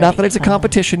 Not that it's a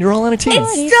competition. You're all on a team. It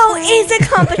still is a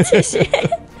competition.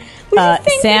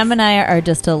 Sam and I are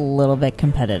just a little bit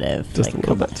competitive. Just a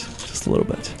little bit. Just a little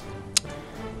bit.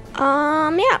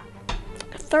 Yeah.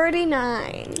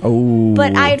 39. Oh.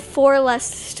 But I had 4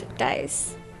 less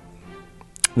dice.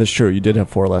 That's true. You did have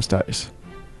 4 less dice.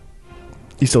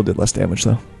 You still did less damage,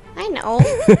 though. I know.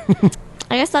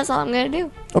 I guess that's all I'm gonna do.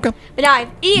 Okay. But now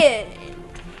I'm Ian.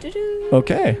 Doo-doo.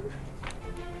 Okay.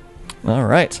 All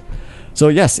right. So,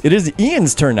 yes, it is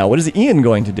Ian's turn now. What is Ian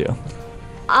going to do?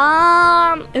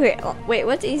 Wait,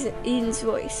 what's Ian's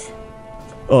voice?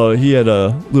 Oh, he had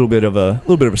a little bit of a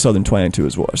southern twang to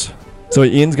his voice. So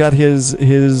Ian's got his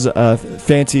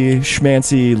fancy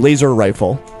schmancy laser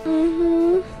rifle.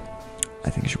 Mm-hmm. I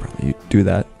think you should probably do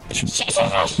that.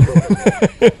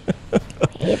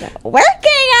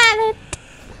 Working on it.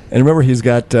 And remember, he's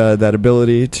got that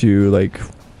ability to, like...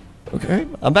 Okay,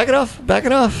 I'm backing off.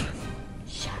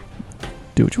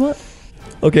 Do what you want.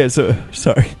 Okay, so,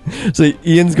 sorry. So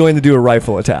Ian's going to do a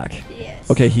rifle attack. Yes.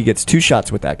 Okay, he gets 2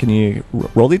 shots with that. Can you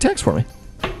roll the attacks for me?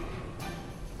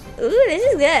 Ooh, this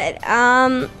is good.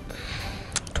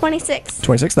 26.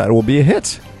 26, that will be a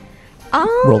hit.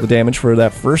 Roll the damage for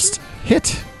that first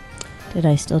hit. Did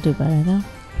I still do better, though?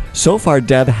 So far,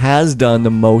 Deb has done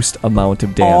the most amount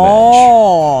of damage.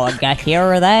 Oh, got to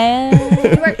hear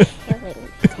that.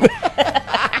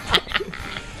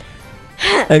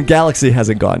 And Galaxy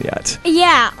hasn't gone yet.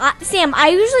 Yeah, Sam, I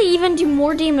usually even do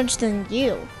more damage than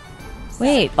you.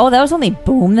 Wait, that was only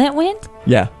Boom that went?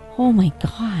 Yeah. Oh my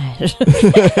god.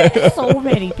 So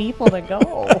many people to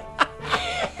go.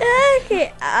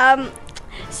 Okay.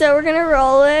 So we're gonna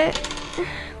roll it.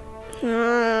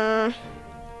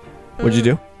 What'd you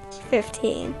do?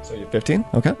 15. So you're 15?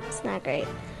 Okay. It's not great.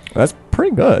 That's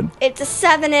pretty good. It's a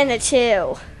 7 and a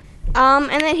 2. And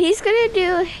then he's gonna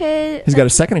do his. He's got a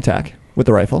second attack with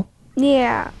the rifle.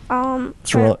 Yeah.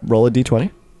 So roll a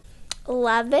d20.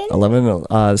 11.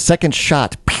 11. Second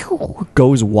shot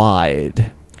goes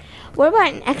wide. What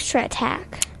about an extra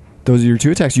attack? Those are your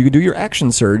 2 attacks. You could do your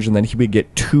action surge, and then he would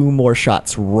get 2 more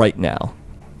shots right now.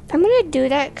 I'm gonna do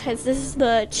that because this is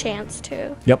the chance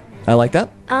to. Yep, I like that.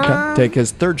 Okay, take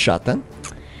his third shot then.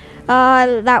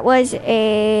 That was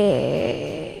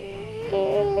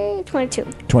a 22.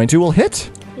 22 will hit.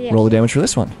 Yeah. Roll the damage for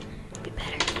this one.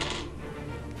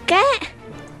 Okay.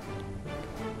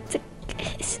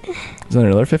 Is that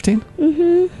another 15?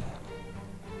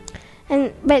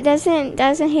 But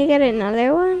doesn't he get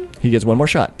another one? He gets 1 more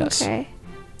shot. Yes. Okay.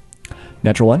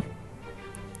 Natural 1.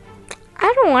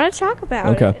 I don't want to talk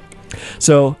about it. Okay.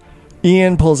 So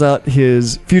Ian pulls out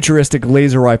his futuristic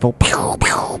laser rifle.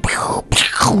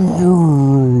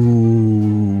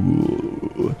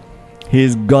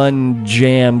 His gun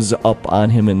jams up on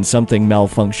him and something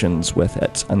malfunctions with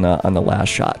it on the last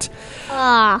shot.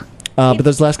 But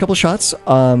those last couple shots,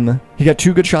 he got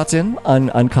 2 good shots in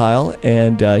on Kyle,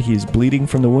 and he's bleeding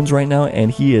from the wounds right now,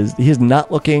 and he is not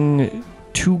looking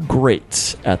too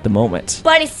great at the moment.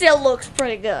 But he still looks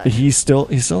pretty good. He still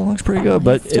looks pretty good,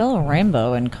 but Still a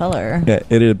rainbow in color. it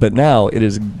is. But now it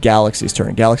is Galaxy's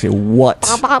turn. Galaxy, what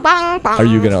are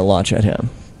you gonna launch at him?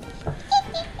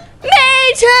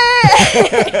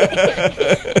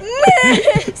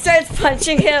 Starts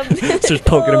punching him. Starts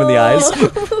poking him in the eyes.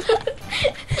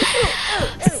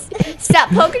 Stop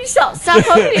poking yourself. Stop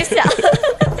poking yourself.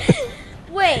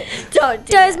 Wait, don't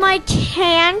do Does that. my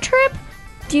cantrip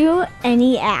do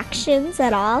any actions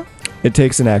at all? It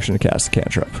takes an action to cast a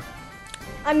cantrip.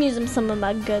 I'm using some of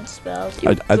my good spells.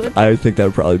 I think that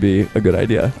would probably be a good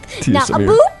idea to Now, use some of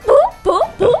boop, your. boop,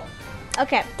 boop, boop.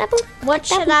 Okay. What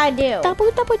should I do?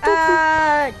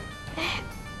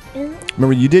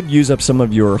 Remember, you did use up some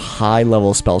of your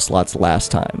high-level spell slots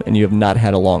last time, and you have not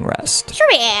had a long rest. Sure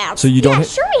we have. So you don't. Yeah,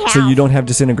 sure we have. So you don't have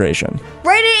disintegration.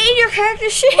 Write it in your character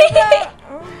sheet.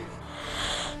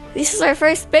 This is our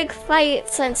first big fight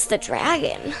since the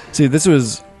dragon. See,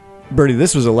 Birdie,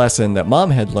 this was a lesson that Mom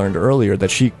had learned earlier that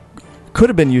she could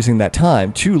have been using that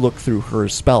time to look through her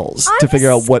spells to figure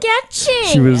out what sketching.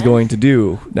 she was going to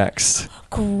do next.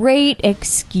 Great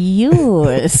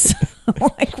excuse.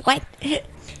 Like, what?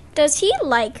 Does he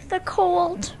like the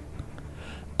cold?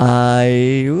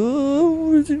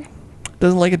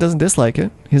 Doesn't like it, doesn't dislike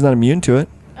it. He's not immune to it.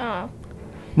 Oh.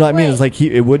 No, I mean, it's Wait. like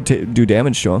it would do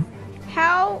damage to him.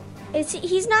 How is he?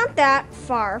 He's not that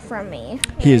far from me.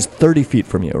 He is 30 feet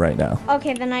from you right now.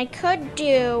 Okay, then I could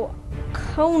do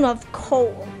cone of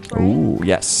cold, right? Ooh,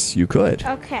 yes, you could.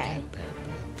 Okay.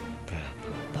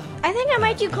 I think I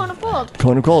might do cone of cold.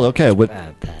 Cone of cold. Okay, what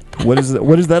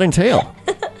does that entail?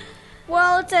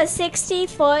 Well, it's a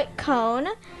 60-foot cone,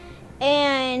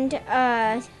 and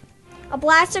a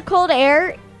blast of cold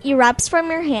air erupts from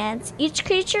your hands. Each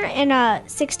creature in a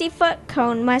 60-foot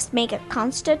cone must make a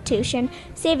Constitution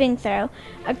saving throw.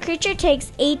 A creature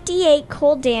takes 8d8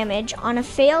 cold damage on a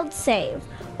failed save,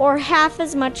 or half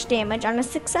as much damage on a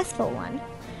successful one.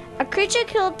 A creature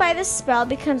killed by this spell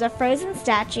becomes a frozen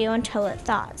statue until it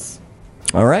thaws.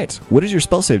 All right. What is your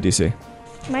spell save DC?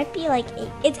 Might be like 8.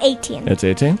 It's 18. It's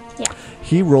 18? Yeah.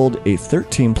 He rolled a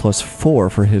 13 plus 4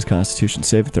 for his Constitution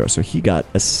saving throw, so he got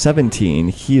a 17.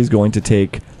 He is going to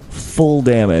take full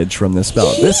damage from this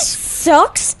spell. This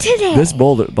Sucks today.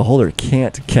 beholder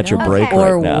can't catch a break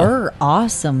Or right now. we're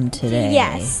awesome today.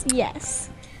 Yes.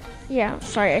 Yeah,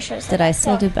 sorry, I should have said Did I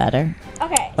still do better?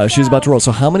 Okay. She's about to roll.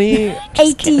 So how many?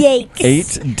 8d8.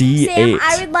 8d8. Sam,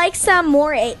 I would like some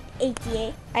more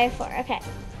 8d8. I have 4. Okay.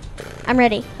 I'm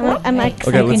ready. I'm like,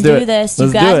 Okay, You let's can do do it. this.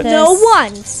 Let's You do got it. this. no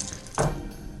ones.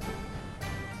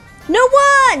 No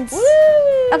ones.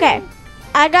 Okay.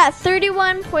 I got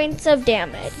 31 points of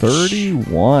damage.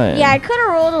 31. Yeah, I could have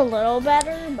rolled a little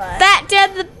better, but Fat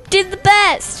Deb did the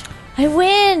best. I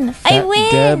win. Fat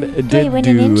Deb Do I did win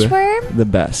do an inchworm? the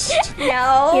best.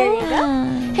 No. here you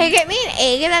go. Hey, get me an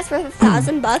egg that's worth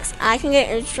 $1,000. I can get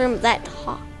an instrument that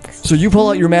talks. So you pull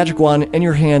out your magic wand in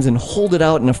your hands and hold it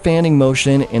out in a fanning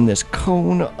motion in this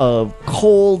cone of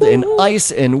cold and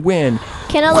ice and wind.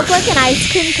 Can I look like an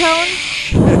ice cream cone?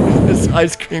 This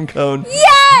ice cream cone.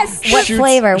 Yes. What Shoots-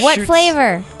 flavor? What shoots-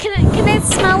 flavor? Can it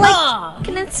smell like?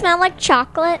 Can it smell like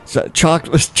chocolate? So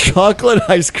chocolate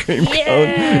ice cream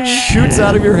cone shoots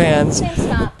out of your hands.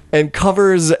 Stop. and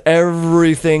covers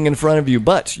everything in front of you.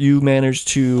 But you manage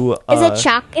to Is it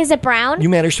chalk? Is it brown? you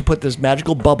manage to put this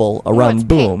magical bubble around it's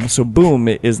Boom, pink. so Boom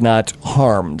is not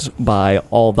harmed by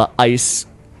all the ice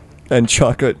and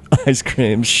chocolate ice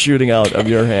cream shooting out of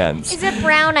your hands. Is it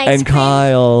brown ice And cream?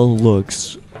 Kyle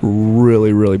looks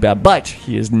really, really bad, but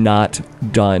he is not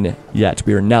done yet.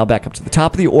 We are now back up to the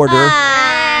top of the order.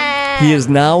 He is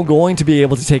now going to be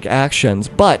able to take actions,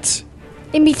 but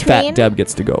In between? Fat Deb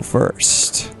gets to go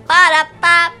first.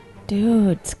 Ba-da-ba.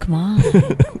 Dudes, come on.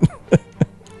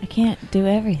 I can't do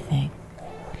everything.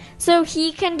 So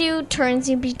he can do turns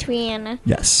in between.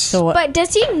 Yes. So what? But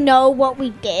does he know what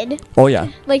we did? Oh yeah.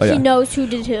 Like Oh, yeah. he knows who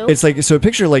did who? It's like, so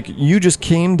picture like you just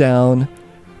came down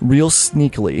real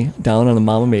sneakily down on the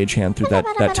Mama Mage hand through that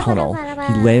tunnel.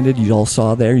 He landed, you all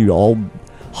saw there, you all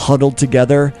huddled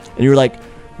together, and you were like,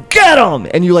 get him!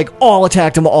 And you like all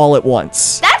attacked him all at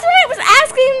once. That's what I was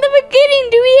asking in the beginning.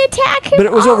 Do we attack him? But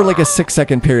it was over like a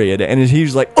 6-second period, and he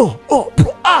was like, oh,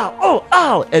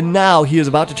 ow, and now he is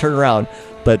about to turn around,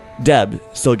 but Deb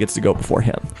still gets to go before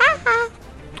him.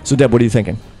 So Deb, what are you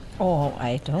thinking? Oh,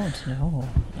 I don't know.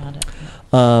 Not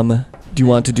a, Do you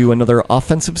want to do another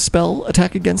offensive spell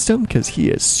attack against him? Because he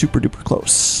is super duper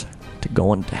close to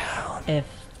going down. if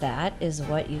that is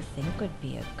what you think would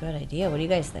be a good idea, what do you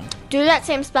guys think? Do that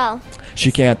same spell.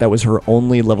 She can't. That was her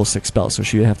only level 6 spell, so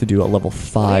she would have to do a level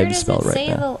 5 Where does spell it right say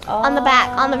now. On the back.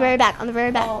 On the very back. On the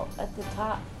very back. Oh, at the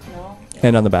top. No.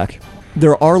 And on the back.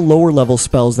 There are lower level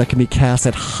spells that can be cast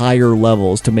at higher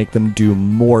levels to make them do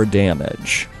more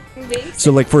damage.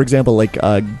 So, like, for example, like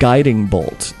Guiding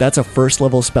Bolt. That's a first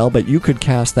level spell, but you could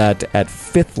cast that at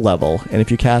 5th level. And if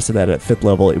you casted that at 5th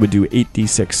level, it would do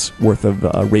 8d6 worth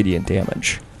of radiant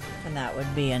damage. And that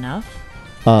would be enough.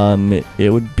 It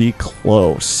would be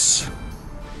close.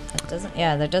 That doesn't.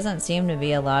 Yeah, there doesn't seem to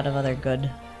be a lot of other good.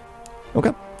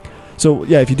 Okay. So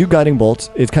yeah, if you do Guiding Bolt,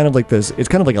 it's kind of like this. It's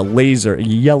kind of like a laser, a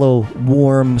yellow,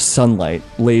 warm sunlight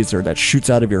laser that shoots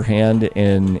out of your hand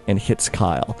and hits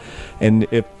Kyle. And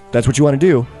if that's what you want to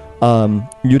do,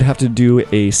 you'd have to do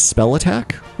a spell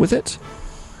attack with it.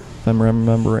 If I'm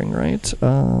remembering right.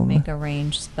 Make a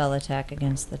ranged spell attack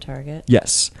against the target.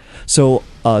 Yes. So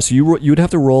you would have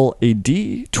to roll a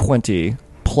d20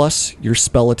 plus your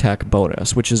spell attack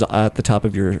bonus, which is at the top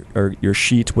of your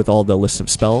sheet with all the list of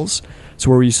spells. So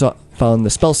where you found the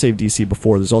spell save DC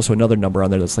before, there's also another number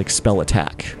on there that's like spell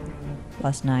attack.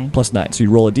 +9. Plus 9. So you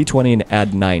roll a d20 and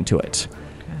add 9 to it.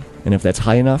 And if that's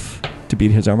high enough to beat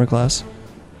his armor class,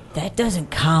 That doesn't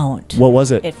count. what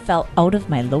was it? It fell out of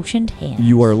my lotioned hand.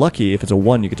 You are lucky. If it's a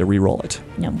 1, you get to re-roll it.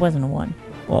 No, it wasn't a 1.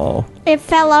 Oh. It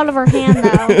fell out of her hand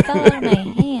though. It fell out of my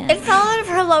hand. It fell out of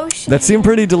her lotion. That seemed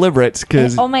pretty deliberate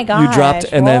because Oh my you gosh, dropped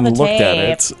and roll then the looked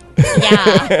at tape. it.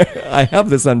 Yeah. I have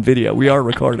this on video. We are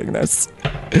recording this.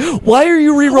 Why are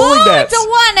you re-rolling Oh, that? it's a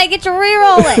 1. I get to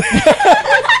re-roll it.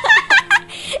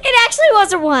 It actually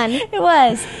was a 1. It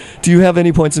was. Do you have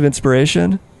any points of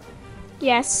inspiration?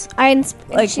 Yes.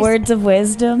 Like words of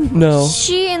wisdom. No.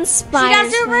 She She inspires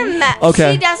doesn't me. remember.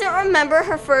 Okay. She doesn't remember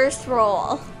her first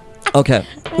roll. Okay.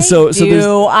 So there's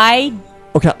Do I?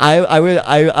 okay.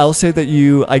 I'll say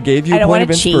that I gave you I a don't point of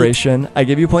wanna cheat. inspiration. I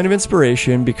gave you a point of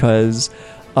inspiration because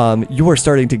you are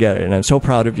starting to get it, and I'm so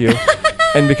proud of you.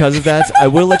 And because of that, I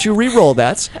will let you re-roll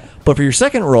that. But for your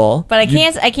second roll, But I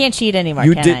can't cheat anymore,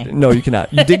 you can did I? no, you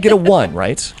cannot. You did get a 1,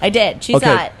 right? I did. She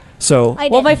saw it. So I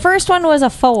Well, did. my first one was a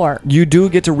 4. you do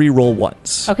get to re-roll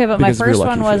once. Okay, but my because of your first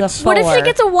lucky one was a feat. 4. What if she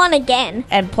gets a 1 again?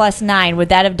 and +9? Would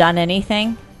that have done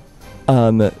anything?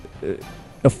 A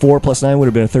 4 plus 9 would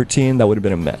have been a 13. That would have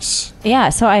been a miss. Yeah,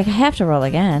 so I have to roll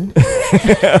again.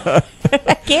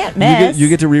 I can't miss. You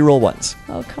get to re-roll once.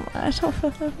 Oh, come on.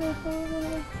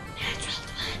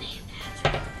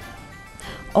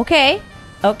 Okay,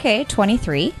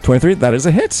 23. 23. That is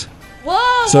a hit.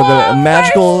 Whoa! So the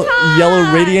magical first time!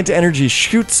 yellow radiant energy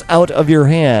shoots out of your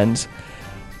hand,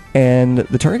 and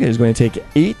the target is going to take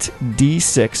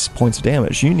 8d6 points of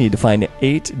damage. You need to find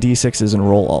 8d6s and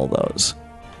roll all those.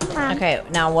 Okay,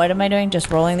 now what am I doing? Just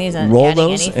rolling these and Roll adding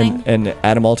those anything? and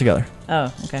add them all together.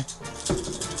 Oh, okay.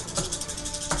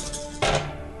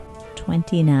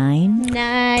 29.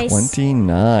 Nice.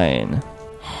 29.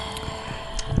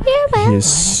 He is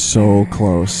so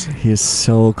close. He is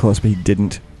so close, but he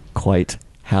didn't quite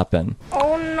happen.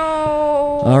 Oh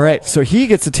no. All right, so he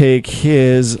gets to take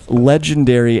his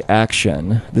legendary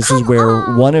action. This is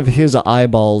where one of his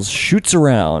eyeballs shoots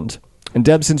around And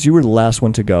Deb, since you were the last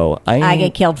one to go, I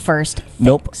get killed first.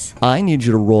 Nope. Thanks. I need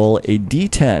you to roll a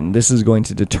d10. This is going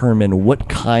to determine what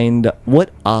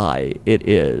eye it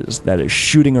is that is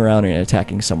shooting around and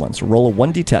attacking someone. So roll a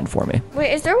 1d10 for me.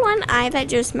 Wait, is there one eye that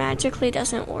just magically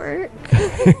doesn't work?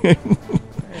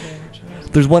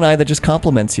 There's one eye that just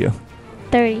compliments you.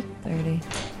 30. 30.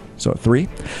 So a 3.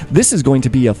 This is going to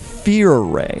be a fear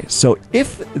ray. So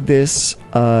if this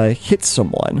hits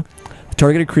someone, the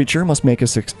targeted creature must make a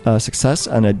success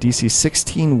on a DC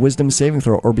 16 wisdom saving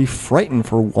throw or be frightened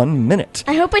for 1 minute.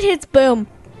 I hope it hits Boom.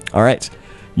 All right.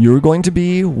 You're going to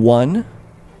be 1,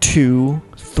 2,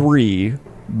 3.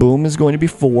 Boom is going to be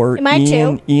 4. Am I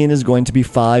Ian, 2? Ian is going to be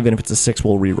 5, and if it's a 6,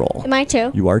 we'll re-roll. Am I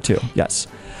 2? You are 2, yes.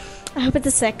 I hope it's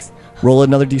a 6. Roll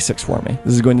another d6 for me.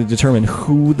 This is going to determine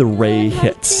who the ray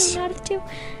hits. Not a 2.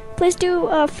 Please do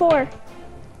 4.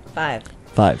 5.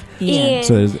 5. Ian.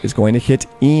 So it's going to hit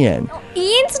Ian.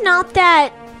 Ian's not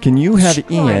that. Can you have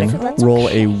Ian That's roll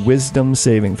a wisdom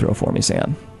saving throw for me,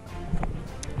 Sam?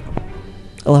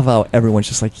 I love how everyone's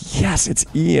just like, yes, it's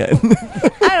Ian.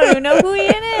 I don't even know who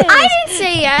Ian is. I didn't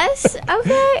say yes.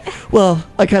 Okay. Well,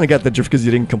 I kind of got that just because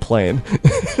you didn't complain.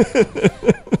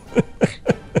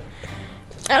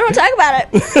 I don't want to talk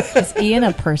about it. Is Ian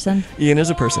a person? Ian is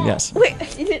a person, yes. Wait,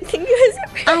 you didn't think you guys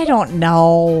I don't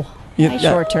know. Ian, My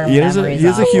short-term Ian is memory's he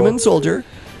is a off. human soldier,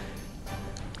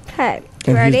 Okay.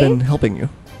 and Ready? he's been helping you.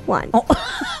 1.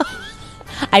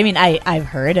 I mean, I've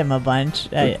heard him a bunch.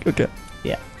 Okay.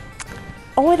 Yeah.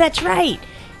 Oh, that's right.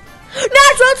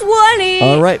 Natural 20.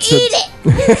 All right. So Eat it.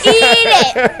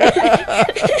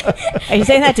 Are you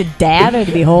saying that to Dad or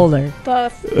the beholder?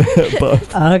 Both.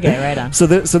 both. Okay, right on. So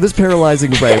this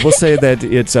paralyzing ray, we'll say that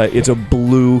it's a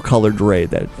blue colored ray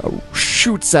that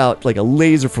shoots out like a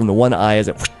laser from the one eye as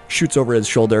it shoots over his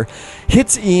shoulder,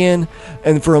 hits Ian,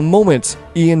 and for a moment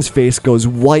Ian's face goes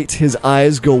white, his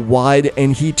eyes go wide,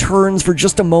 and he turns for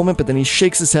just a moment, but then he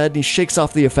shakes his head and he shakes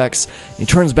off the effects, and he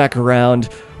turns back around,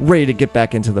 ready to get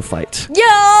back into the fight.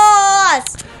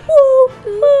 Yes.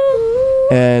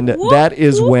 And that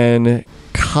is when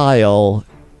Kyle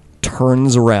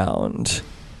turns around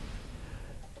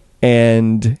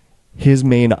and his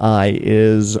main eye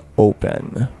is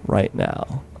open right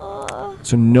now.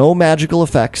 So no magical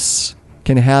effects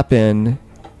can happen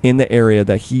in the area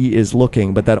that he is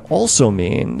looking, but that also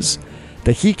means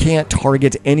that he can't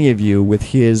target any of you with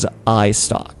his eye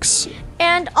stalks.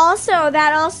 And also,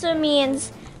 that also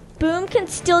means Boom can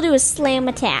still do his slam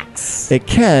attacks. It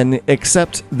can,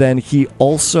 except then he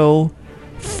also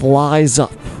flies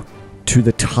up to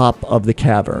the top of the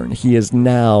cavern. He is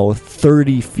now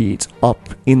 30 feet up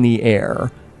in the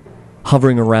air,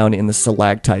 hovering around in the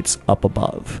stalactites up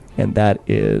above. And that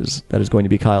is going to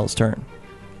be Kyle's turn.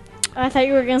 I thought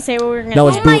you were going to say what we were going Now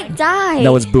to it's do. I might die.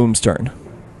 Now it's Boom's turn.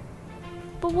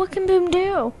 But what can Boom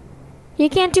do? He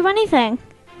can't do anything.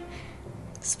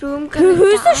 Spoon gonna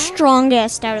Who's die? the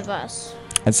strongest out of us?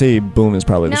 I'd say Boom is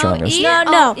probably the strongest. Ian,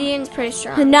 No. Ian's pretty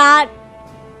strong. Not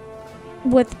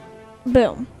with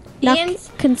Boom. Not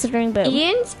Ian's- considering Boom.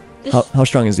 Ian's How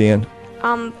strong is Ian?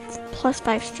 plus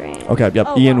 5 strength. Okay, yep.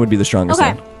 Oh, Ian wow. would be the strongest.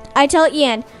 Okay, Then. I tell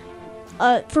Ian,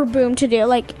 for Boom to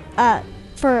do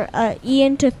for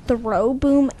Ian to throw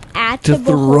Boom at To the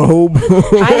beholder. throw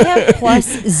Boom. I have plus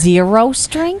 0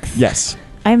 strength. Yes.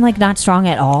 I'm like not strong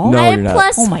at all. No, I you're not. have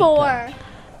plus Oh my 4.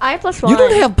 I have plus 1. You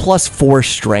don't have plus 4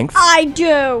 strength. I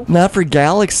do. Not for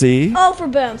Galaxy. Oh, for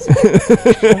Boom.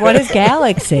 Sorry. What is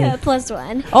Galaxy? Plus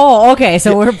 1. Oh, okay.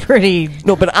 So we're pretty.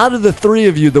 No, but out of the 3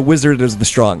 of you, the wizard is the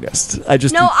strongest. I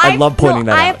love pointing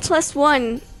that I out. have plus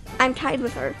 1. I'm tied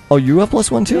with her. Oh, you have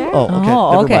plus 1 too? Yeah. Oh, okay.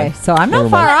 Oh, Never okay. mind. So I'm not Never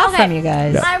far mind. off Okay. from you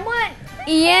guys. Yeah. I want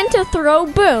Ian to throw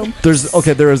Boom.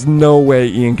 There is no way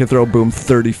Ian can throw Boom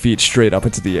 30 feet straight up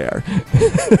into the air.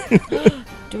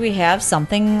 Do we have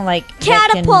something like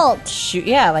Catapult. that can shoot?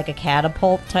 Yeah, like a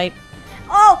catapult type.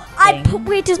 Oh, Thing.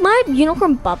 wait, does my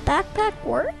unicorn butt backpack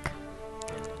work?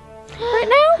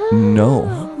 Right now? No.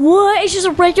 What? It's just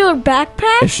a regular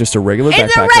backpack? It's just a regular backpack.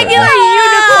 It's a right regular now.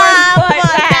 unicorn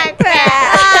butt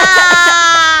backpack.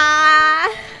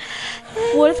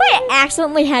 What if I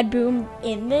accidentally had Boom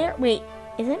in there? Wait,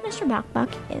 isn't Mr. Backpack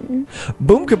in?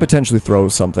 Boom could potentially throw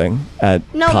something at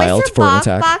No, Kyle Mr. for an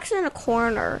attack. Box in a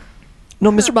corner.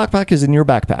 No, Mr. Backpack is in your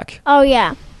backpack. Oh,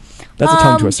 yeah. That's a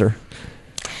tongue twister.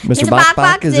 Mr.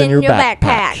 Backpack is in your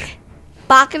backpack.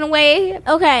 Backing away,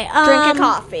 Okay, drinking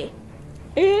coffee.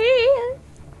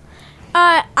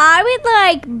 I would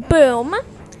like Boom.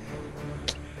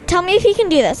 Tell me if he can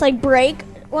do this. Like, break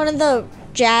one of the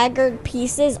jagged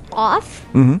pieces off.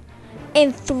 Mm-hmm.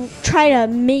 and try to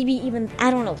maybe even,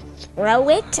 I don't know, throw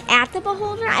it at the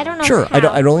beholder? I don't know. Sure, how.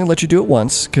 I'd only let you do it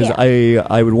once because Yeah.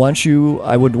 I would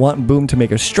want Boom to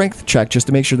make a strength check just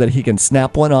to make sure that he can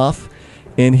snap one off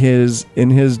in his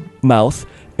mouth,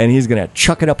 and he's gonna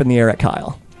chuck it up in the air at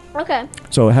Kyle. Okay.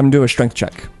 So have him do a strength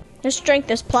check. His strength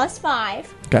is +5.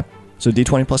 Okay, so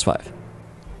D20 plus 5.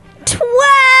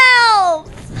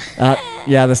 12!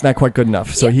 Yeah, that's not quite good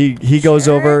enough. So he goes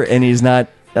over and he's not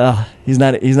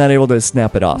able to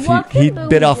snap it off. What He can Boom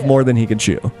bit off do? more than he could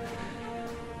chew.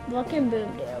 What can Boom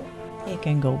do? It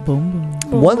can go boom,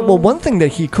 boom. One thing that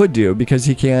he could do, because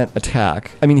he can't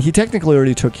attack. I mean, he technically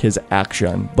already took his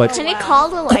action, but Can he call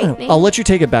the lightning? I'll let you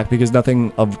take it back because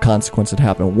nothing of consequence had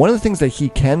happened. One of the things that he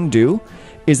can do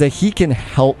is that he can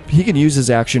use his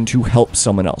action to help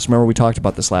someone else. Remember, we talked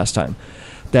about this last time.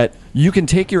 That you can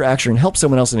take your action and help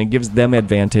someone else, and it gives them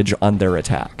advantage on their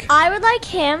attack. I would like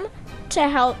him to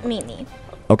help Mimi.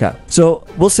 Okay, so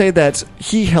we'll say that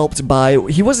he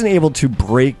wasn't able to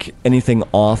break anything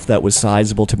off that was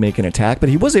sizable to make an attack, but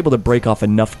he was able to break off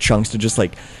enough chunks to just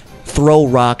like throw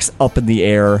rocks up in the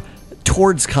air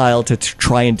towards Kyle to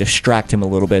try and distract him a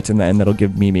little bit, and then that'll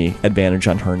give Mimi advantage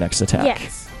on her next attack.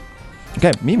 Yes.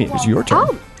 Okay, Mimi, it's your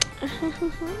turn.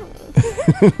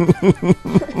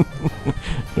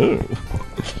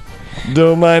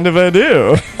 Don't mind if I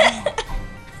do.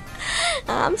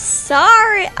 I'm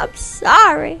sorry. That's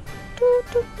sad.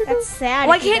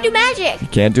 Oh, I if you can't do don't-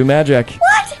 magic. Can't do magic.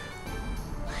 What?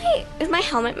 Wait, is my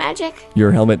helmet magic?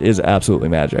 Your helmet is absolutely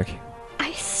magic.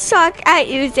 I suck at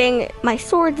using my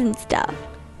swords and stuff.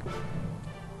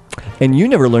 And you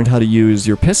never learned how to use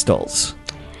your pistols.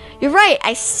 You're right,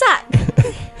 I suck.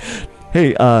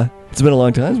 Hey, it's been a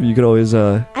long time. You could always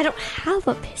I don't have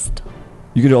a pistol.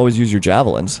 use your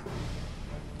javelins.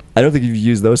 I don't think you've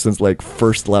used those since like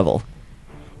first level.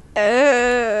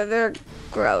 They're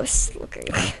gross looking.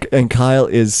 And Kyle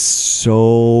is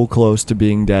so close to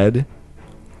being dead.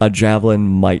 A javelin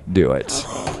might do it.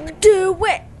 Do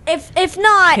it. If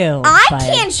not, Killed I by a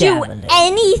can't do javelin.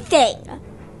 anything.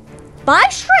 My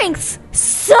strengths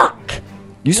suck.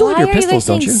 You still have Why your are you guys pistols,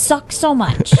 don't saying you? suck so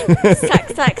much? Suck,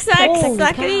 Holy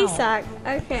suckity, cow. suck.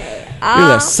 Okay. You're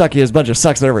the suckiest bunch of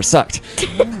sucks that ever sucked.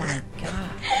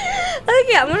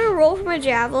 Okay, I'm gonna roll for my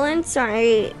javelin.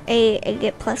 Sorry, I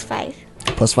get +5.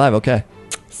 Plus 5, okay.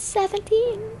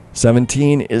 17.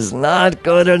 17 is not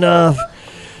good enough.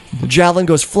 The javelin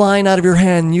goes flying out of your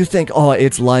hand, and you think, oh,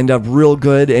 it's lined up real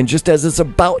good, and just as it's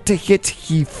about to hit,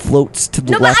 he floats to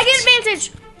the No, left. but I get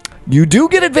advantage. You do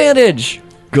get advantage.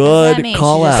 Good That means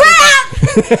call you out.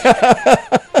 just-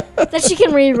 That she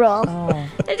can reroll.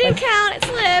 It didn't count. It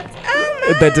slipped.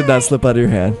 Oh, That did not slip out of your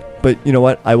hand. But you know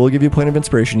what? I will give you a point of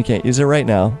inspiration. You can't use it right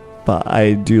now, but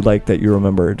I do like that you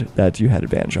remembered that you had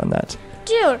advantage on that.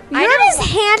 Dude, I you're don't- just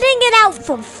handing it out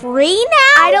for free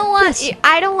now? I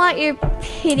don't want your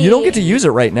pity. You don't get to use it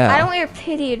right now. I don't want your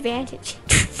pity advantage.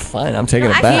 Fine, I'm taking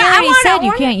No, it I back. He can't- already want it, said I you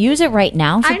want can't use it right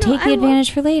now, so I know, take I the want-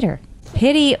 advantage for later.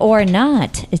 Pity or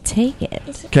not, take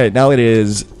it. Okay, now it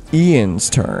is Ian's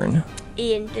turn.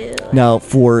 Ian, do. Now,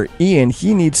 for Ian,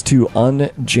 he needs to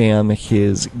unjam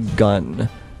his gun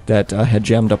that had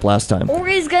jammed up last time. Or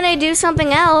he's gonna do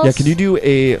something else. Yeah, can you do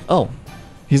a... Oh,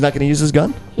 he's not going to use his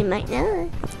gun? He might not.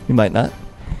 He might not.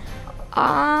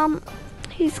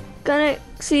 He's gonna.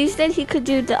 So you said he could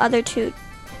do the other two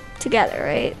together,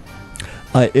 right?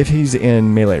 If he's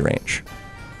in melee range.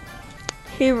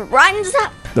 He runs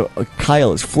up.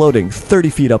 Kyle is floating 30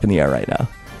 feet up in the air right now.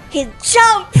 He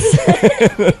jumps.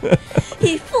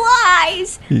 He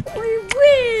flies. He- We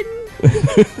win.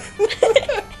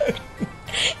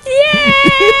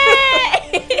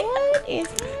 Yay!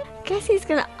 Guess he's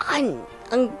gonna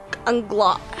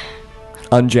unglock.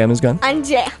 Unjam his gun.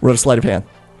 Unjam. Roll a sleight of hand.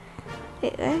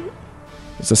 Wait, what?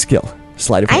 It's a skill.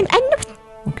 Sleight of I hand.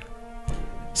 know.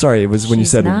 Sorry, it was when you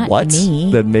She's said not what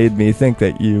me. that made me think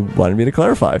that you wanted me to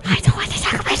clarify. I don't want to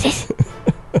talk about this.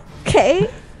 Okay.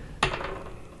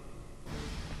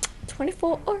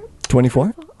 24.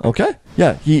 24? Okay.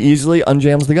 Yeah, he easily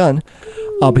unjams the gun,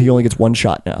 but he only gets one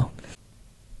shot now.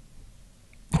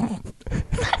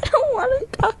 I don't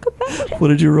want to talk about it. What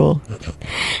did you roll?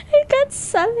 I got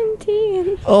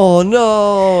 17. Oh, no.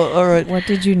 All right. What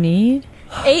did you need?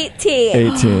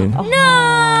 18. 18.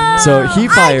 No. So he I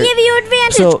fired. give you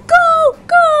advantage. So- go.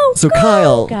 So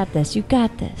Kyle You got this. You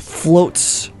got this.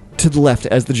 floats to the left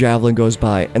as the javelin goes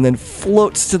by, and then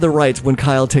floats to the right when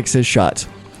Kyle takes his shot.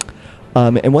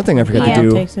 And one thing I forgot to Ian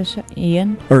do, takes a shot.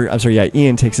 Ian? or I'm sorry, yeah,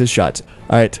 Ian takes his shot.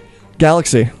 All right,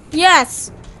 Galaxy,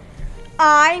 Yes.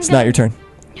 I'm it's not your turn.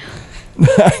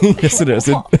 Yes, it is.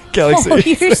 Galaxy. Oh,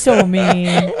 you're so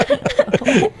mean.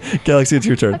 Galaxy, it's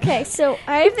your turn. Okay, so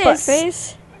I have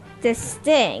this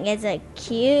thing. It's a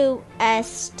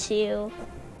QS2,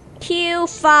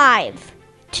 Q5,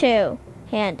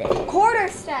 two-handed.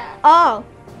 Quarterstaff. Oh,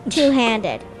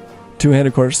 two-handed.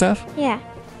 Two-handed quarterstaff. Yeah,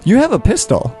 You have a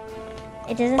pistol.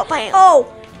 it doesn't.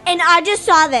 Oh, and I just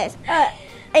saw this.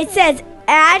 It says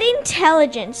add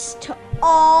intelligence to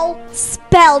all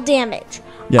spell damage.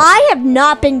 Yes. I have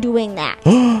not been doing that.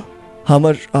 How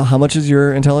much is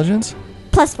your intelligence?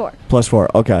 +4. +4.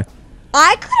 Okay.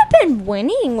 I could have been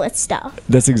winning with stuff.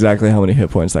 That's exactly how many hit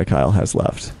points that Kyle has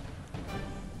left.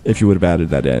 If you would have added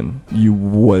that in, you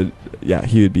would. Yeah,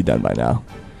 he would be done by now.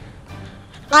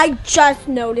 I just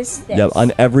noticed this. Yeah,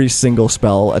 on every single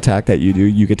spell attack that you do,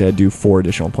 you get to do 4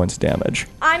 additional points of damage.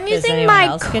 I'm Does using anyone my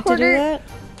else get to do quarter. that?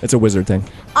 It's a wizard thing.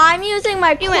 I'm using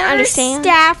my You wouldn't understand.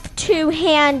 staff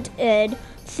two-handed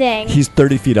thing. He's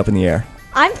 30 feet up in the air.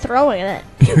 I'm throwing it.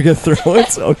 You're gonna throw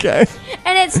it? Okay.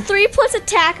 And it's 3 plus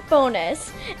attack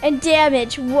bonus and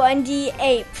damage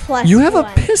 1d8 plus You have a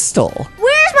 1. pistol.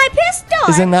 Where's my pistol?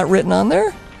 Isn't that written on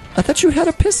there? I thought you had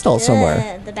a pistol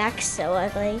somewhere. The back's so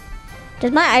ugly.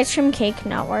 Does my ice cream cake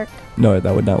not work? No,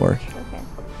 that would not work.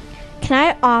 Can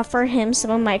I offer him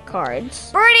some of my cards?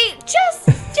 Birdie, just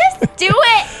do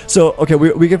it. So, okay,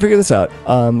 we can figure this out.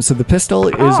 So the pistol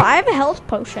is, Oh, I have a health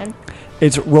potion.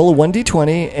 it's roll a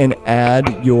 1d20 and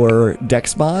add your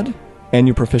dex mod and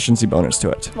your proficiency bonus to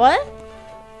it. What?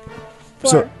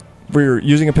 So, for your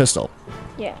using a pistol.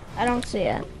 Yeah, I don't see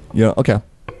it. Yeah, okay.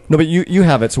 No, but you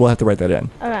have it, so we'll have to write that in.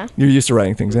 Okay. You're used to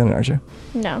writing things in, aren't you?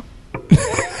 No.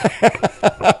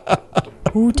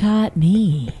 Who taught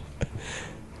me?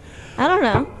 I don't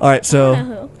know. All right, so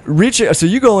know reach. So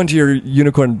you go into your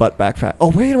unicorn butt backpack.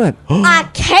 Oh, wait a minute. I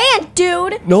can't,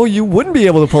 dude. No, you wouldn't be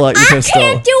able to pull out your I pistol.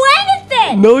 can't do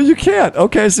anything. No, you can't.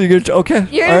 Okay, so you're gonna. Okay,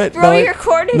 You're all gonna right. throw now your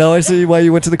quarter Now I see why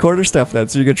you went to the quarter staff. Then,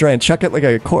 so you're gonna try and chuck it like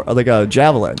a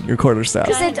javelin. Your quarter staff.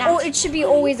 It should be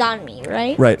always on me,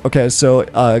 right? Right. Okay. So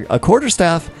a quarter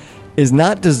staff is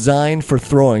not designed for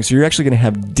throwing. So you're actually gonna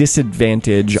have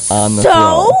disadvantage on the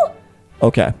throw.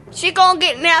 Okay. She gonna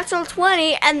get natural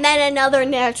 20 and then another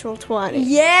natural 20.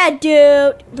 Yeah,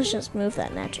 dude. Let's just move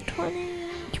that natural 20.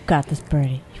 You got this,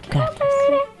 Birdie. You got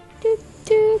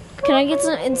this. Can I get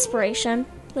some inspiration,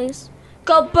 please?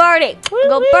 Go birdie,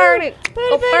 go birdie,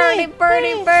 go birdie,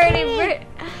 birdie, birdie.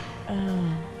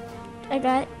 I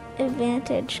got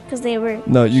advantage because they were.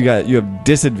 No, you have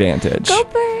disadvantage. Go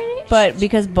birdie. But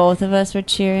because both of us were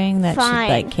cheering, that Fine.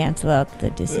 should like cancel out the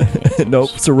disadvantage. Nope.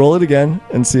 So roll it again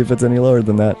and see if it's any lower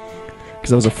than that.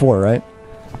 Because that was a 4, right?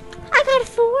 I got a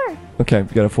 4. Okay, you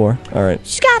got a 4. All right.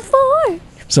 She got 4.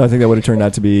 So I think that would have turned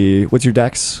out to be, what's your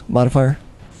dex modifier?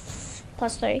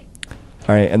 +3.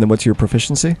 All right, and then what's your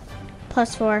proficiency?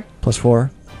 +4. +4.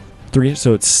 3,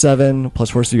 so it's 7 plus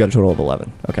 4, so you got a total of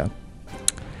 11. Okay.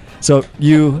 So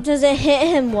you, Does it hit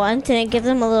him once and it gives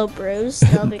him a little bruise?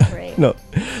 That'll be great. no.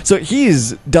 So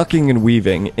he's ducking and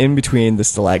weaving in between the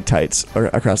stalactites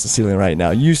across the ceiling right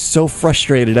now. You so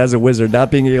frustrated as a wizard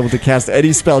not being able to cast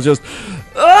any spell, just,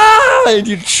 and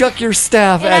you chuck your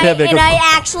staff at him. And I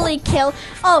actually killed.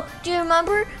 Oh, do you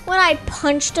remember when I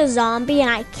punched a zombie and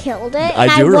I killed it? I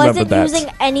And do remember wasn't that. using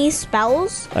any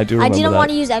spells. I do I remember didn't that. want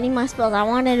to use any of my spells. I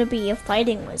wanted to be a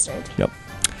fighting wizard. Yep.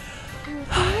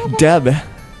 Deb,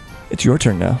 it's your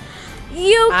turn now.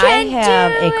 You I can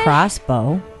have do a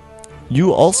crossbow.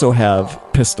 You also have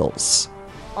pistols.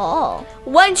 Oh,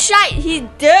 One shot, he's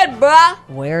dead, bruh.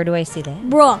 Where do I see that?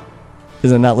 bruh.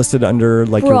 Is it not listed under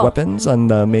like your Bro. weapons on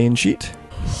the main sheet?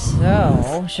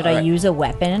 So, should I use a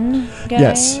weapon,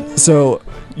 guys? Yes. So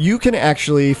you can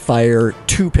actually fire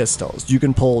 2 pistols. You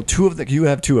can pull 2 of them. You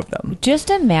have 2 of them. Just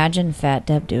imagine Fat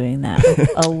Deb doing that with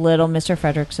a little Mr.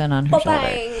 Fredrickson on her shoulder.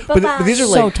 Bang, But these are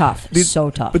So like tough. So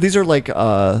tough. But these are like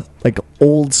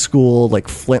old school like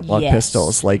flintlock Yes.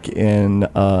 pistols, like in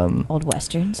Old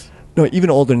westerns. no, even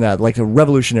older than that, like the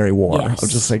Revolutionary War. Yes. Of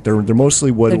just like they're mostly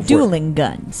wood. They're dueling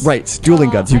guns. Right, dueling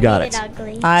guns. You got it.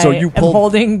 Ugly. I So you am pulled-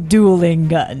 holding dueling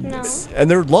guns. And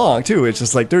they're long too. It's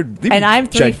just like they're And I'm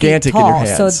 3 gigantic feet tall, in your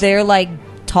hands. so they're like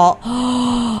tall.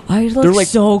 I look They're like-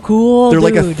 so cool. They're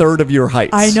like a dude. third of your height.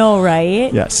 I know,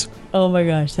 right? Yes, Oh my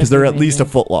gosh. because they're at least a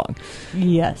foot long.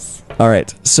 Yes. All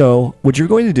right. So what you're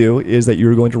going to do is that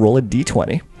you're going to roll a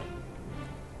d20.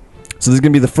 So this is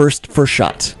going to be the first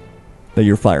shot that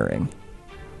you're firing.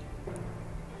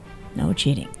 No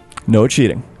cheating. No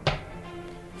cheating.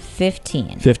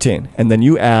 15. 15. And then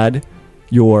you add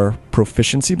your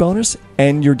proficiency bonus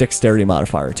and your dexterity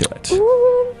modifier to it.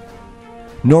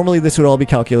 Normally this would all be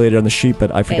calculated on the sheet,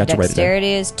 but I forgot to write it down.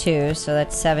 Dexterity is 2, so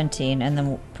that's 17, and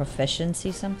then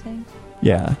proficiency something.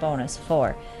 Yeah. Bonus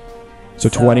 4. So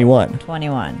 21.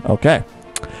 21. Okay.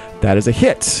 That is a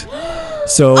hit.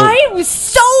 So I was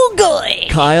so good.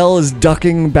 Kyle is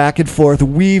ducking back and forth,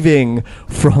 weaving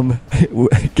from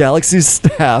Galaxy's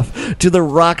staff to the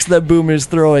rocks that Boom is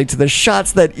throwing, to the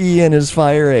shots that Ian is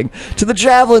firing, to the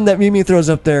javelin that Mimi throws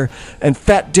up there, and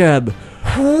Fat Deb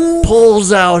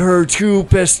pulls out her 2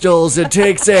 pistols and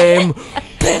takes aim.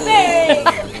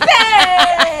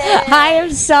 I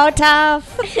am so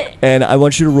tough. And I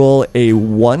want you to roll a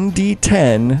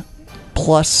 1d10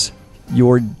 plus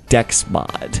your dex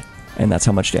mod. And that's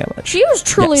how much damage. She was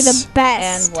truly Yes. the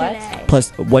best And what? today.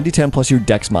 Plus 1d10 plus your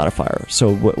dex modifier.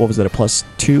 So what was that, a plus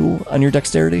 2 on your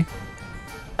dexterity?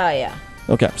 Oh, yeah.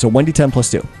 Okay, so 1d10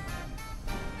 plus 2.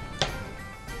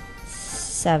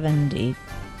 70.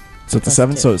 So it's a Plus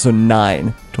 7, two. so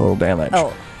 9 total damage.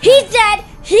 Oh. He's dead.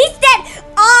 He's dead.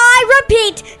 I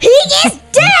repeat, he is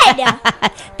dead.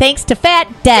 Thanks to Fat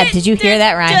Deb. Did you hear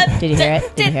that, Ryan? Did you hear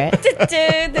it? Did you hear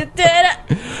it?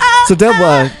 So Deb,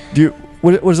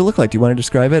 what does it look like? Do you want to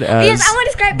describe it as Yes, I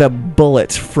want to describe- the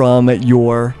bullet from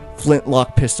your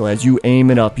flintlock pistol? As you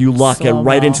aim it up, you lock it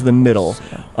right Slow-mo. into the middle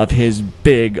of his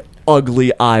big,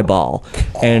 ugly eyeball.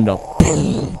 And a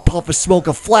puff of smoke,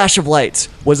 a flash of lights.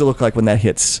 What does it look like when that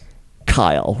hits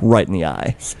Kyle right in the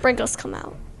eye? Sprinkles come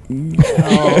out.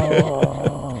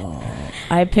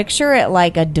 I picture it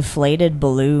like a deflated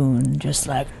balloon, just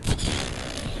like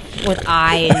with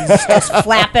eyes just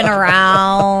flapping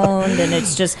around, and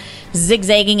it's just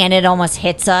zigzagging, and it almost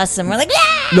hits us, and we're like,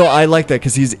 yeah! No, I like that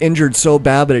because he's injured so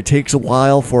bad, but it takes a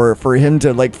while for him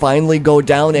to like finally go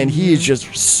down, and he is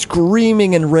just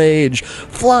screaming in rage,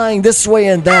 flying this way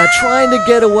and that, trying to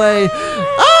get away.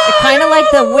 Kind of like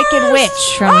the Wicked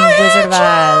Witch from Wizard of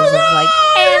Oz. Of like,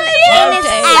 And it's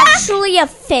actually a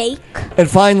fake. And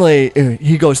finally,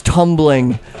 he goes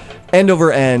tumbling end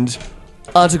over end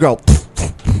onto the ground.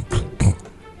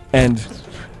 And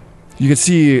you can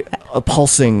see a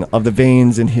pulsing of the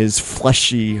veins in his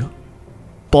fleshy,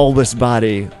 bulbous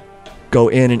body go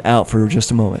in and out for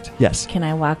just a moment. Yes. can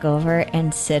I walk over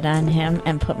and sit on him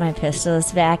and put my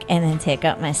pistols back and then take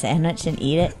out my sandwich and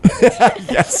eat it?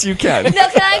 Yes, you can. No,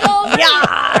 can I go over?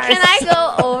 Can I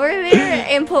go over there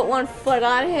and put one foot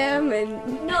on him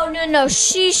and No.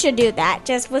 She should do that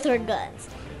just with her guns.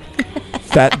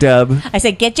 Fat Deb. I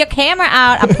said, get your camera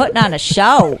out. I'm putting on a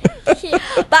show. And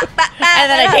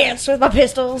then I dance with my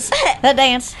pistols. I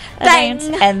dance.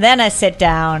 And then I sit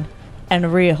down and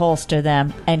reholster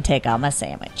them and take out my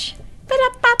sandwich.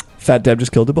 Fat Deb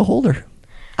just killed a beholder.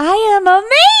 I am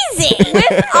amazing.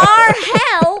 With our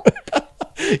help.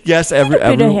 Yes,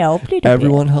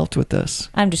 everyone helped with this.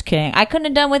 I'm just kidding. I couldn't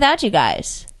have done without you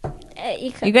guys.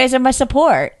 You could. You guys are my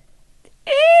support.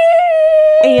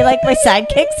 Are you like my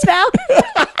sidekicks now?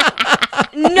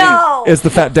 No. It's the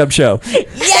Fat Deb show.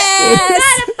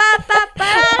 Yes.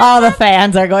 All the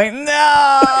fans are going,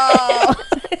 no.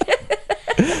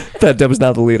 Fat Deb is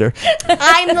now the leader.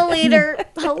 I'm the leader.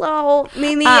 Hello,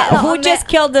 Mimi. Who just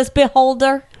killed this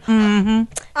beholder?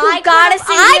 I got us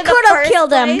in I here the could have first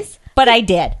killed him. place. But I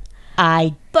did.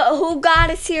 But who got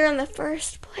us here in the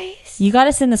first place? You got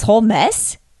us in this whole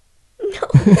mess?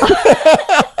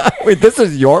 Wait, this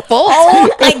is your fault? Oh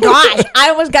my gosh. I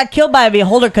almost got killed by a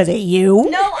beholder because of you.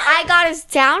 No, I got us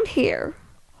down here.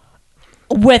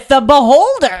 With the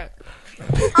beholder.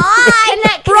 I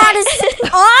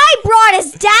brought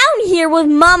us down here with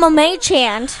Mama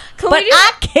Maychand. But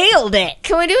I killed it.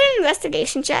 Can we do an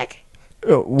investigation check?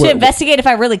 To investigate if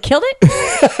I really killed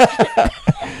it?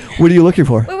 What are you looking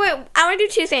for? Wait. I want to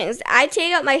do 2 things. I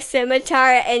take out my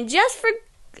scimitar and just for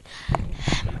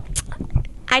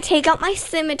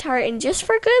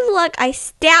good luck, I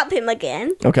stab him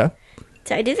again. Okay.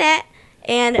 So I do that.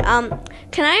 And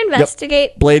can I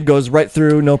investigate? Blade goes right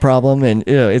through, no problem, and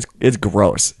it's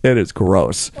gross. It is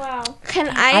gross. Wow. Can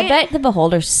I bet the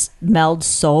beholder smelled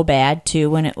so bad too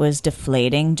when it was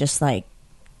deflating, just like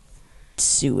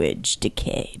sewage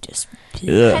decay. Just Can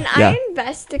Yeah. I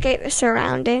investigate the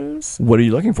surroundings? What are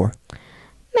you looking for?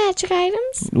 Magic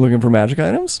items? Looking for magic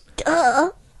items?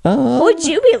 What would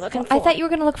you be looking for? I thought you were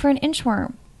going to look for an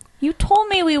inchworm. You told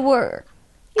me we were.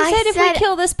 You I said if said- we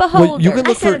kill this beholder. Well, you can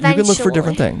look said for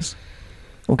different things.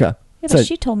 Okay. Yeah, but So-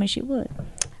 she told me she would.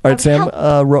 all right, Sam.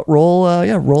 Roll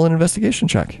an investigation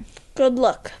check. Good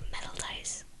luck. Metal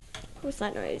dice. What's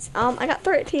that noise? I got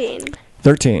 13.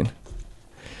 13.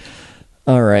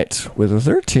 All right. With a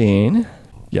 13,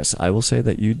 yes, I will say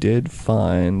that you did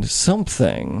find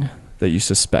something that you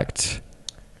suspect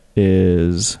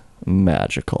is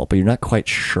magical, but you're not quite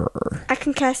sure. I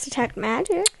can cast detect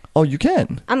magic. Oh, you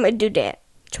can. I'm gonna do that.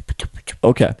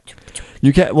 Okay.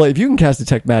 You can if you can cast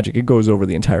detect magic, it goes over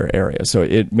the entire area, so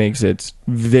it makes it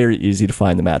very easy to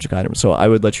find the magic item. So I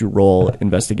would let you roll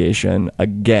investigation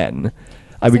again.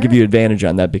 I would give you advantage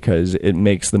on that because it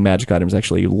makes the magic items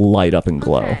actually light up and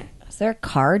glow. Okay. Is there a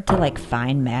card to like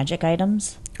find magic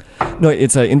items? No,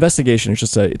 it's an investigation. It's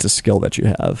just it's a skill that you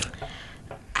have.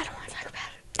 I don't want to talk about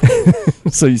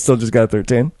it. So you still just got a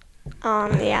 13.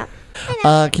 Yeah.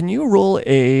 Can you roll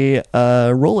a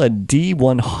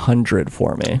D100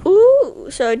 for me? Ooh,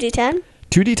 so D10?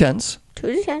 2 D10s, 2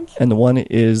 D10s. and the one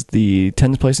is the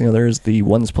tens place, and the other is the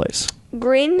ones place.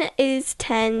 Green is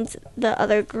 10s, the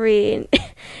other green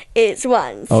is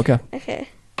 1s. Okay. Okay.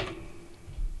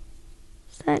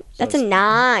 That's a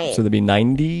 9. So there'd be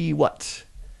 90 what?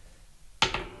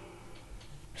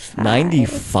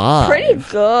 95. Pretty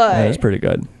good. Yeah, that's pretty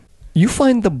good. You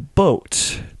find the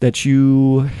boat that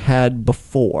you had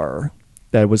before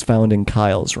that was found in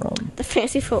Kyle's room. The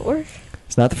fancy footwork.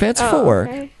 It's not the fancy footwork.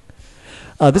 Okay.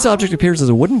 This object appears as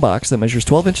a wooden box that measures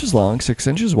 12 inches long, 6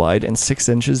 inches wide, and 6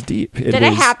 inches deep. Did I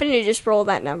happen to just roll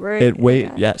that number? It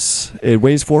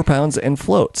weighs 4 pounds and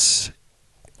floats.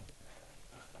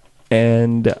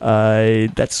 And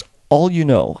that's all you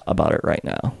know about it right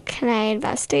now. Can I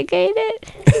investigate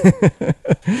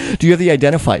it? Do you have the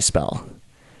identify spell?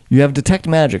 You have detect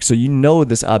magic, so you know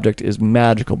this object is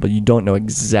magical, but you don't know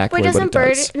exactly Wait, what doesn't it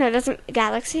does. doesn't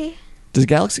Galaxy? Does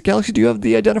Galaxy, do you have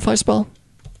the identify spell?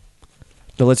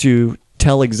 That lets you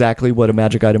tell exactly what a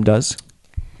magic item does?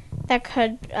 That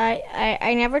could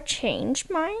I never changed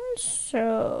mine,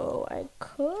 so I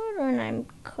could and I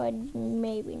could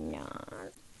maybe not.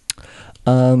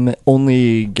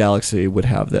 Only Galaxy would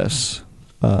have this.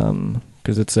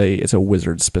 Because it's a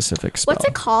wizard specific spell. What's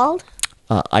it called?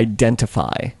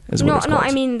 Identify is what it's called. No,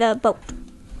 I mean the boat.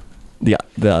 the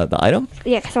item?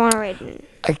 Yeah, because I want to write it.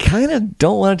 I kind of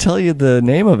don't want to tell you the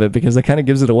name of it because that kind of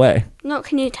gives it away. No,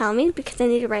 can you tell me? Because I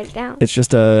need to write it down. It's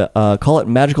just call it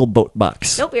magical boat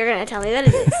box. Nope, you're going to tell me that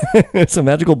it is. It's a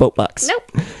magical boat box.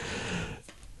 Nope.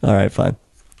 All right, fine.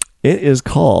 It is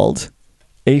called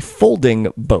a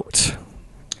folding boat.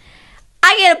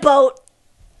 I get a boat.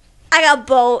 I got a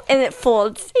boat and it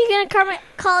folds. Are you gonna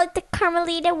call it the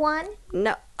Carmelita one?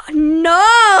 No.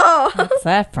 No! What's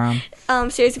that from?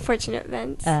 Series of Fortunate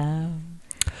Events.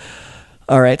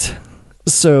 All right.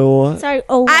 So Sorry.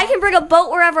 Oh, I can bring a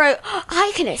boat wherever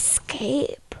I can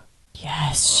escape.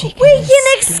 Yes, she can. We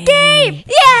can escape!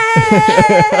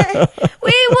 Yeah!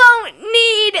 We won't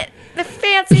need the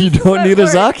fancy you don't need a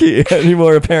footwork. Zaki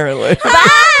anymore, apparently.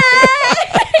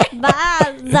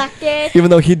 bye, Zaki. Even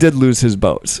though he did lose his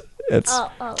boat. It's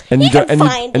and He you don't can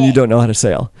find and you it. don't know how to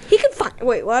sail. He can find.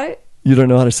 Wait, what? You don't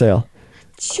know how to sail.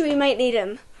 We might need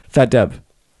him. Fat Deb,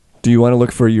 do you want to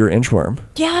look for your inchworm?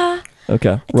 Yeah.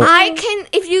 Okay. Roll. I can.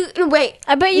 If you wait,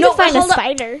 I bet you No, can find a hold up.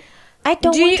 spider. I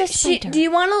don't do want you a spider. do you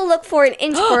want to look for an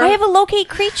inchworm? I have a locate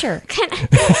creature.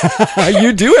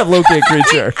 You do have locate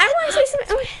creature. I want to say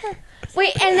something.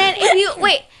 Wait, and then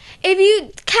if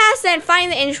you cast and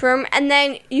find the inchworm, and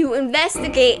then you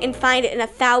investigate and find it in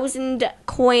 1,000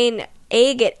 coin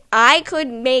agate, I could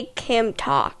make him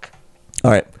talk. All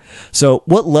right. So,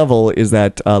 what level is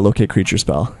that locate creature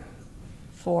spell?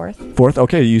 4th. 4th.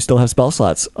 Okay, you still have spell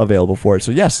slots available for it.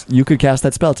 So yes, you could cast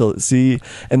that spell to see,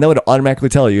 and that would automatically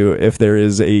tell you if there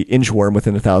is a inchworm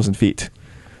within 1,000 feet.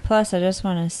 Plus, I just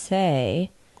want to say,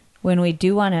 when we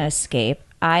do want to escape,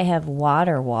 I have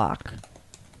water walk.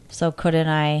 So couldn't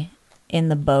I, in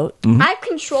the boat? I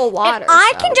control water.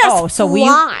 I can just Oh, so we-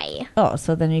 fly. Oh,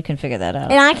 so then you can figure that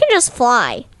out. And I can just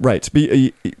fly. Right.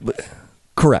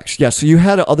 Correct. Yeah. So you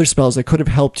had other spells that could have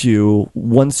helped you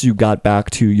once you got back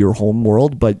to your home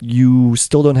world, but you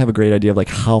still don't have a great idea of like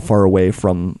how far away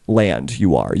from land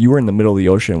you are. You were in the middle of the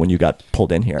ocean when you got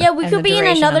pulled in here. Yeah, we And could the be in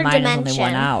duration of another mine is dimension.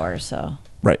 only 1 hour, so.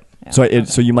 Right. So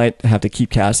you might have to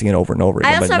keep casting it over and over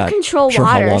again. I but also have not control sure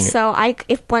how water, long so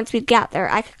if once we got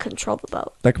there, I could control the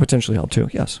boat. that could potentially help too.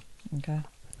 Yes. Okay.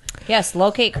 Yes,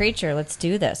 locate creature. Let's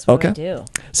do this. What Okay. do we do?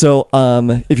 So,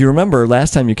 if you remember,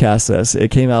 last time you cast this,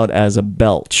 it came out as a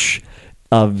belch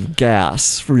of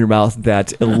gas from your mouth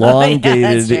that elongated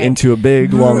that's right. into a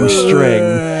big long string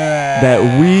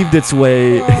that weaved its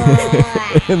way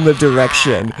in the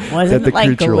direction that Wasn't the it like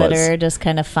creature glitter, was. just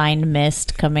kind of fine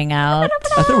mist coming out?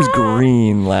 I thought it was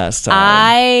green last time.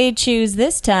 I choose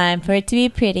this time for it to be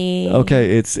pretty.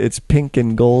 Okay, it's pink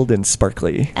and gold and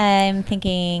sparkly. I'm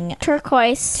thinking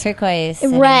Turquoise. turquoise.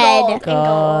 and Red.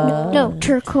 gold. No,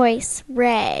 turquoise,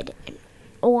 red, and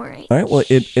orange. All right, well,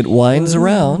 it winds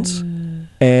around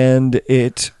and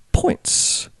it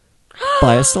points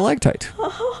by a stalactite.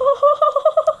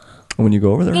 when you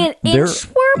go over there. An there,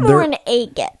 inchworm or an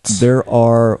agate? there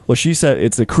are, well, she said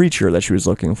it's a creature that she was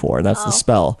looking for, and that's the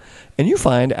spell. And you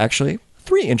find actually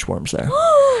 3 inchworms there.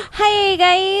 Hi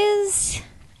guys.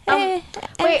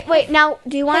 Wait. Now,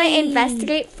 do you want to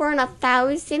investigate for an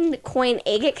 1,000 coin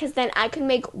agate? Because then I can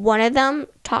make one of them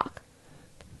talk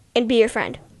and be your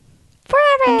friend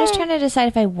forever. I'm just trying to decide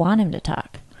if I want him to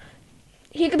talk.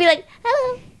 He could be like,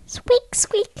 "Hello, squeak,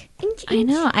 squeak." Inch, I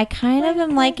know. I kind of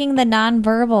am liking the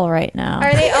nonverbal right now.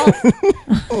 Are they all?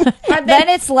 Then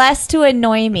it's less to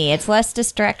annoy me. It's less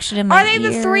distraction in my Are they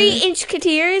the ear.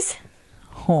 3-inch-keteers?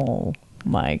 Oh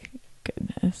my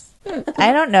goodness.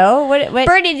 I don't know. What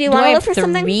Birdie, do you want I to have look for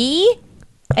something? 3?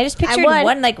 I just pictured would.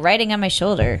 one like riding on my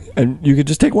shoulder. And you could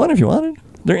just take one if you wanted.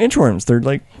 They're inchworms. They're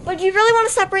like, But do you really want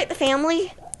to separate the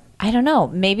family? I don't know.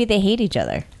 Maybe they hate each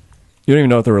other. you don't even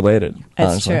know if they're related.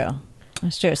 That's honestly. true.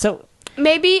 That's true. So,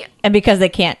 Maybe. and because they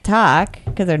can't talk,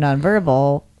 because they're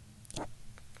nonverbal,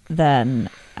 then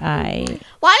I.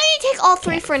 Why don't you take all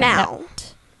 3 can't for find now?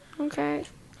 out. Okay.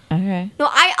 Okay. No,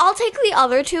 I'll take the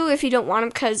other 2 if you don't want them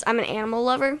because I'm an animal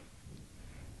lover.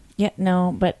 Yeah,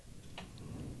 no, but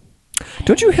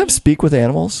Don't you have speak with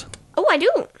animals? Oh, I do.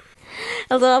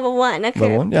 A level 1. Okay.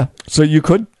 Level 1? Yeah. So you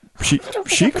could, she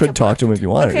could talk to him if you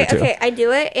wanted her to. Okay, I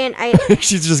do it, and I.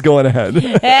 She's just going ahead.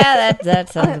 yeah, that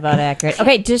sounds about accurate.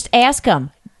 Okay, just ask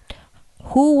them.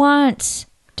 Who wants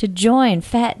to join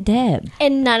Fat Deb?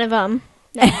 And none of them.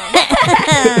 And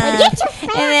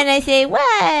then I say,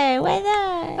 why? Why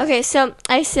not? Okay, so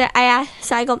I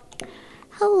go,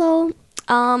 hello.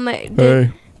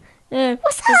 Hey,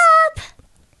 What's up?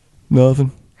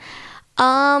 nothing.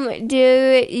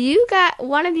 Do you got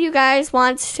one of you guys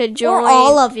wants to join Or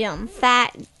all of them.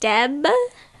 Fat Deb?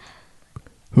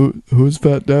 Who's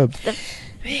Fat Deb?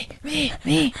 Me.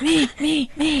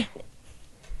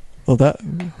 Oh, that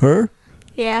her?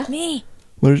 Yeah. Me.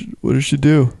 What does she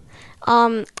do?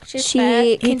 She can.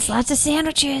 Eats lots of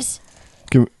sandwiches.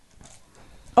 Can we,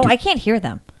 Oh, I can't hear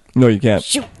them. no, you can't.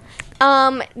 Shoot.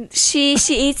 She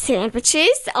eats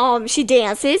sandwiches. She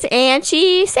dances and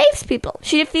she saves people.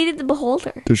 She defeated the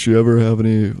Beholder. Does she ever have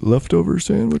any leftover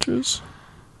sandwiches?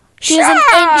 She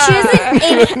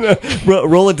has an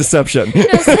Roll a deception.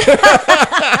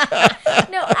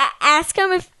 ask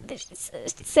him if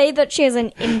Say that she has an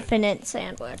infinite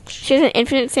sandwich. she has an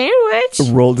infinite sandwich.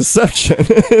 Roll deception.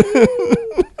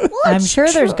 I'm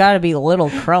sure there's got to be little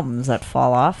crumbs that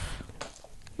fall off.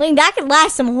 Like, that could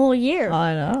last them a whole year.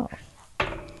 I know.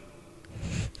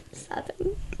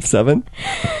 7?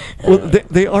 Well,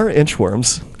 they are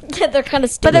inchworms. They're kind of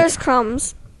But stupid. there's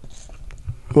crumbs.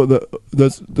 Well,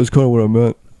 that's kind of what I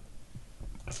meant.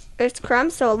 There's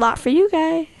crumbs, so a lot for you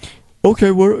guys.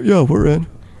 Okay, we're in.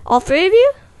 All 3 of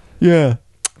you? Yeah.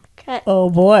 Okay. Oh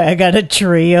boy, I got a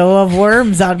trio of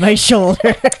worms on my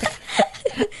shoulder.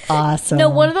 Awesome. No,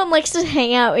 one of them likes to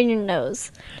hang out in your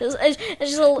nose. It's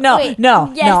just a, No, wait.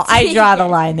 no, Yes. I draw the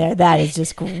line there. That is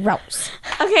just gross.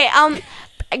 Okay,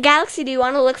 Galaxy, do you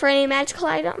want to look for any magical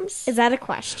items? Is that a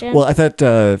question? Well, I thought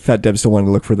Fat Deb still wanted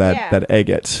to look for that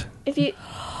agate. If you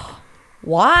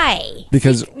Why?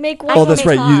 Because Make one oh, of that's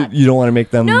them right. talk. You don't want to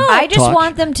make them. I just talk?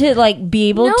 want them to like be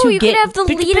able No, to you get. can have the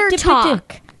leader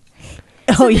talk.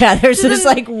 Oh yeah, there's just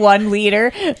like one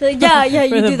leader. Yeah, for you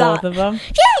the do both that. of them,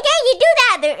 yeah, you do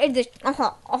that. They're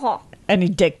and he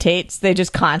dictates. They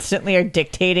just constantly are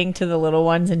dictating to the little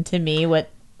ones and to me what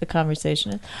the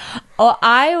conversation is. Oh,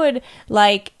 I would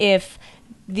like if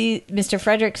the Mr.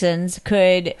 Fredricksons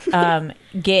could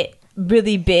get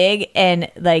really big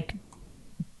and like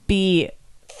be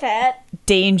fat.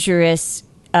 dangerous,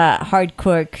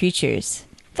 hardcore creatures.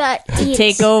 That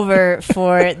Take over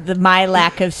for my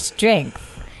lack of strength.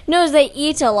 No, they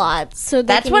eat a lot, so they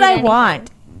That's can what eat I anything.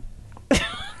 want.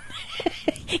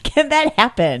 Can that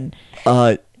happen?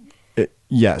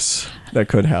 Yes, that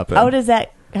could happen. How does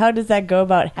that go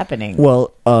about happening?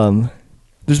 Well,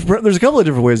 there's a couple of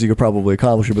different ways you could probably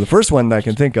accomplish it, but the first one that I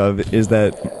can think of is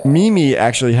that Mimi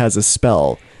actually has a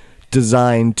spell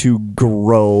designed to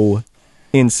grow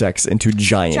insects into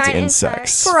giant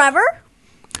insects. Forever?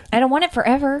 I don't want it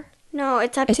forever. No,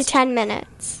 it's up to 10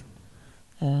 minutes.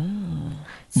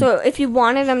 So if you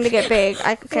wanted them to get big,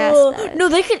 I could cast that. No,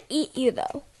 they could eat you,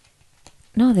 though.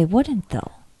 No, they wouldn't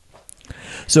though.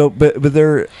 So, but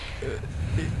they're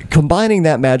combining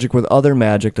that magic with other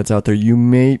magic that's out there. You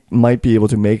might be able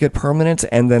to make it permanent,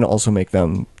 and then also make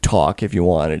them talk if you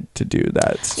wanted to do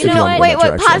that. You know, wait,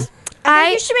 pause. I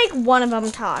think you should make one of them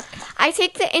talk. I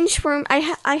take the inchworm.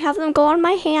 I have them go on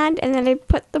my hand, and then I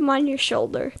put them on your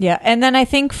shoulder. Yeah, and then I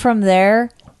think from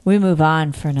there we move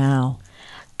on for now.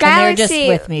 And they're just Galaxy.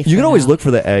 with me. You can always now. look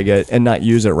for the agate and not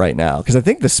use it right now because I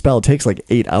think the spell takes like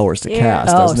 8 hours to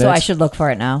cast. Oh, doesn't so it? I should look for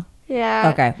it now. Yeah.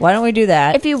 Okay, why don't we do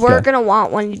that? If you were Okay. gonna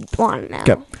want one, you'd want it now.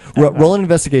 Okay. Roll an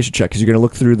investigation check because you're going to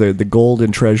look through the gold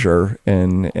and treasure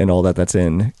and all that's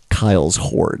in Kyle's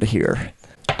hoard here.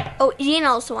 Oh, Ian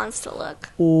also wants to look.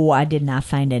 Oh, I did not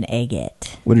find an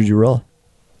agate. What did you roll?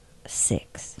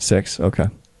 6. 6. Okay. I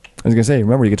was going to say,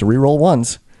 remember, you get to re-roll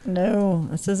ones. No,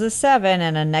 this is a 7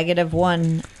 and a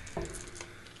 -1.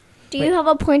 Do you have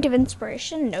a point of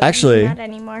inspiration? No, Actually- not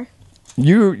anymore.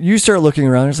 You start looking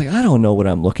around. It's like, I don't know what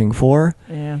I'm looking for.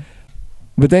 Yeah.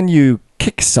 But then you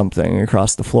kick something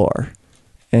across the floor,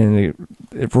 and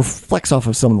it reflects off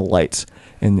of some of the lights,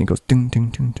 and it goes ding, ding,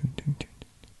 ding, ding, ding, ding.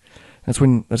 That's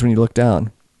when you look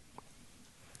down.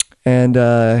 And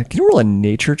can you roll a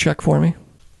nature check for me?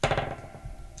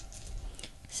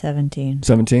 17.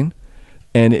 17.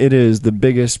 And it is the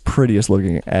biggest, prettiest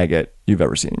looking agate you've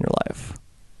ever seen in your life.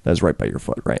 That's right by your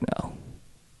foot right now.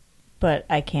 But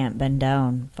I can't bend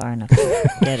down far enough to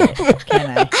get it,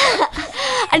 can I?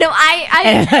 I know.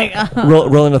 I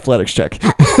Roll an athletics check.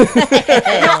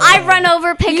 I run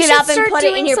over, pick You it should up, and start put it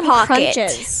doing in your some pocket.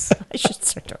 crunches. I should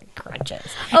start doing crunches.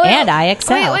 Oh, wait, And I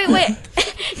excel. Wait.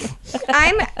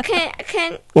 I'm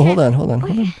can. Well, hold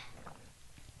on.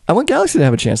 I want Galaxy to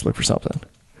have a chance to look for something.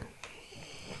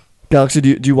 Galaxy,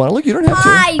 do you want to look? You don't have to.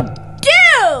 I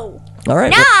do All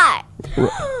right. not.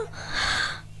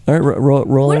 All right.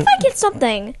 Roll What it. if I get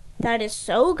something that is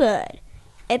so good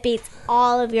it beats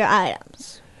all of your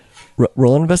items?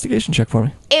 Roll an investigation check for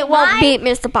me. It won't My beat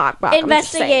Mr. Bok Bok.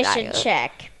 Investigation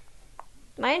check.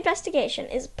 My investigation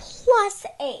is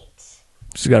 +8.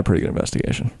 She's got a pretty good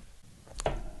investigation.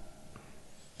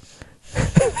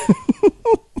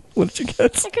 What did you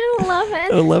get? I got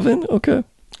 11. 11? Okay.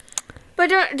 But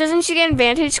doesn't she get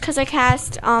advantage because I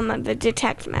cast the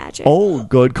detect magic? Oh,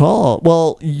 good call.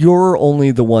 Well, you're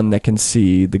only the one that can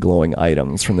see the glowing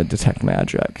items from the detect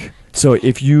magic. So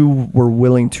if you were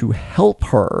willing to help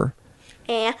her,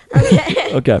 Yeah.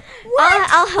 Okay. okay,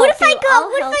 I'll help What if I you. go? I'll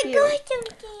What help if I you. go with them?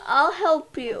 I'll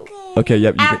help you okay,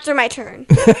 yep. You can, after my turn.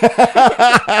 Please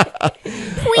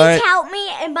right. help me.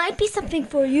 It might be something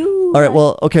for you. all right.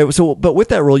 Well, okay. So, but with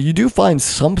that roll, you do find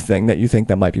something that you think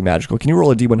that might be magical. Can you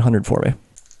roll a D100 for me?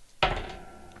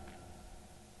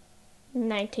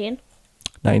 19.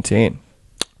 19.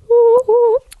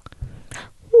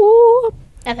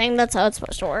 I think that's how it's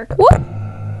supposed to work.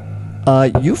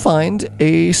 You find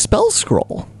a spell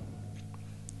scroll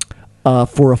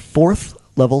for a 4th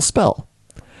level spell.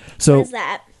 So What is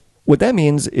that? what that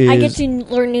means is I get to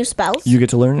learn new spells. you get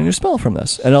to learn a new spell from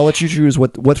this, and I'll let you choose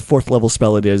what 4th level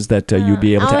spell it is that you'd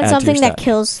be able I to want add something to your that stat.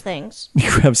 kills things. You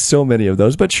have so many of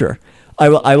those, but sure. I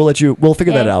will let you. We'll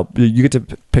figure that Okay. out. You get to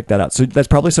pick that out. So that's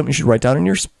probably something you should write down in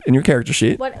your character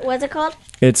sheet. What's it called?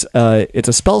 It's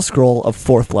a spell scroll of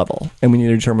 4th level, and we need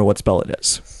to determine what spell it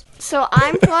is. So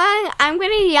I'm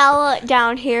gonna yell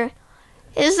down here.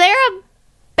 Is there a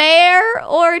bear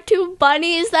or 2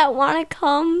 bunnies that want to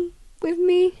come with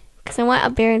me? Because I want a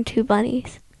bear and 2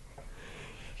 bunnies.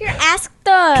 Here, ask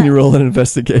the. Can you roll an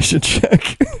investigation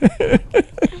check?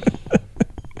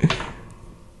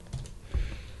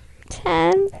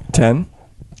 10. 10.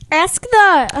 Ask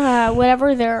the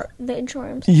whatever the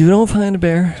insurance. You don't find a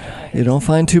bear. You don't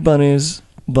find 2 bunnies,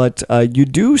 but you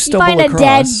do You stumble find a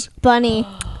dead across. bunny.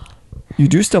 You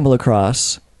do stumble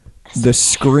across the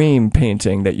Scream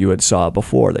painting that you had saw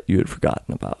before that you had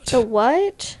forgotten about. The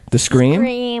what? The Scream.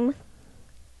 Cream.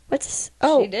 What's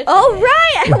oh? did Oh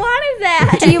right, I wanted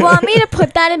that. Do you want me to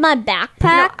put that in my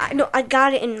backpack? No, I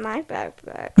got it in my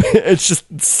backpack. It's just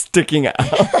sticking out.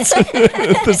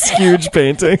 This huge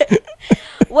painting.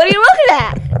 What are you looking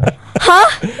at?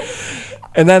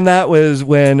 And then that was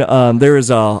when there is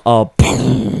a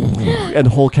and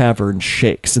the whole cavern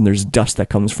shakes and there's dust that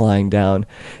comes flying down,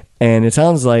 and it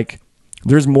sounds like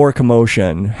there's more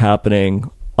commotion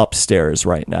happening upstairs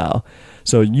right now.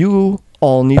 So you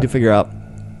all need to figure out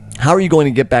how are you going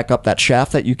to get back up that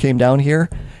shaft that you came down here,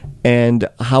 and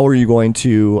how are you going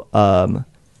to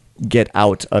get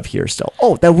out of here still.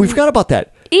 Oh, that we forgot about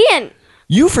that. Ian.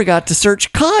 You forgot to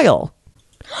search Kyle.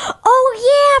 Oh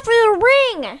yeah, for the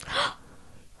ring.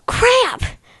 Crap.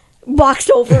 Walks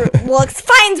over,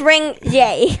 finds ring.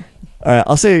 Yay. All right,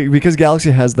 I'll say because Galaxy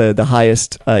has the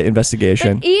highest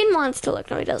investigation. But Ian wants to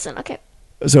look. No, he doesn't. Okay.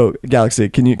 So Galaxy,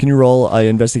 can you roll an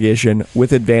investigation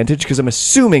with advantage? Because I'm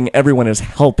assuming everyone is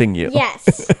helping you. Yes.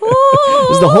 This is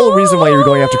the whole reason why you're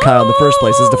going after Kyle in the first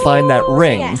place is to find that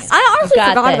ring. Yes. I honestly Got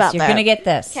forgot this. about You're that. gonna get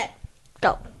this. Okay.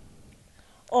 Go.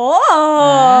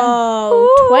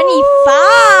 Oh,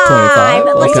 25.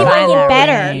 25, Let's see if okay. I Find get that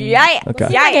better. ring. Yeah. Okay.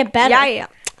 See if I get better. Yeah.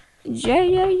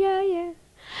 Yeah.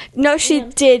 No, she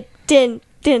didn't.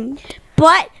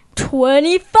 But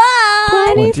 25.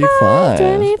 25.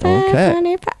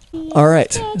 Okay. All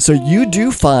right. So you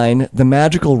do find the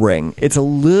magical ring. It's a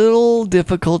little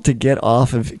difficult to get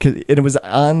off of because it was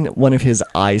on one of his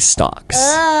eye stalks.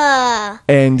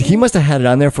 And he must have had it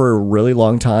on there for a really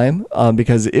long time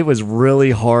because it was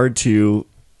really hard to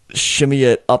shimmy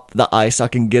it up the eye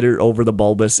stalk and get it over the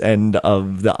bulbous end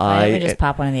of the I eye. would just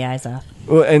pop one of the eyes off.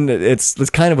 Well, and it's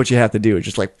kind of what you have to do. It's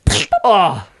just like,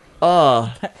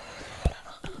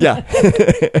 yeah.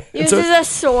 Uses a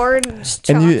sword and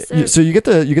So you get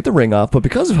the ring off, but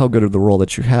because of how good of the roll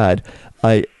that you had,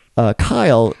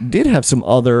 Kyle did have some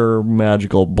other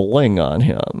magical bling on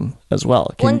him as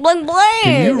well. bling.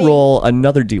 Can you roll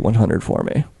another D100 for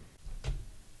me?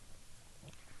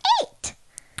 8.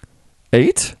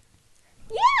 8?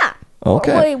 Yeah.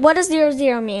 Okay. Wait, what does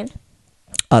 0 mean?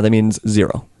 That means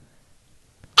 0.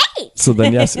 8. So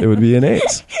then, yes, it would be an 8.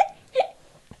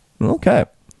 Okay.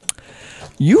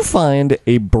 You find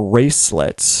a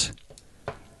bracelet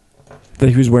that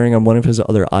he was wearing on one of his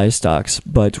other eye stalks,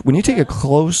 but when you take a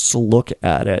close look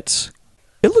at it,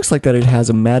 it looks like that it has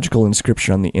a magical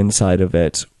inscription on the inside of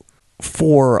it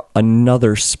for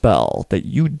another spell that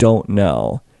you don't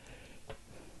know.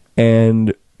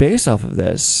 And based off of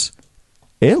this,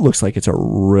 it looks like it's a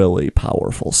really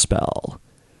powerful spell.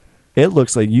 It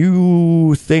looks like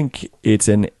you think it's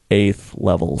an 8th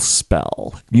level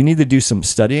spell. You need to do some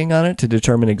studying on it to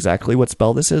determine exactly what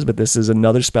spell this is, but this is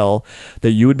another spell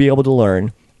that you would be able to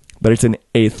learn, but it's an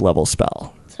 8th level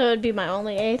spell. So it would be my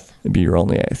only 8th. It'd be your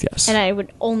only 8th, yes. And I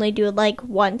would only do it like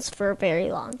once for a very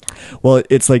long time. Well,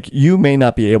 it's like you may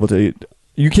not be able to...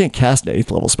 You can't cast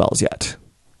 8th level spells yet.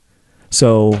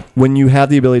 So when you have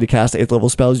the ability to cast 8th level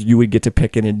spells, you would get to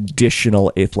pick an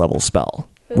additional 8th level spell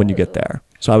when you get there.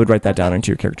 So I would write that down into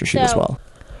your character sheet as well.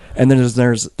 And then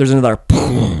there's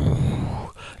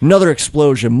another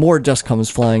explosion. More dust comes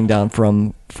flying down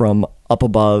from up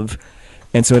above.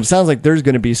 And so it sounds like there's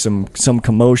going to be some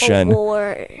commotion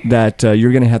that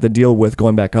you're going to have to deal with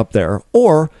going back up there.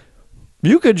 Or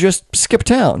you could just skip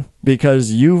town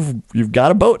because you've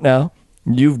got a boat now.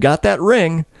 You've got that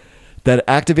ring that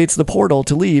activates the portal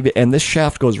to leave, and this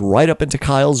shaft goes right up into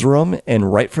Kyle's room,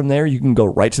 and right from there you can go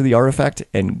right to the artifact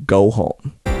and go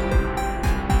home.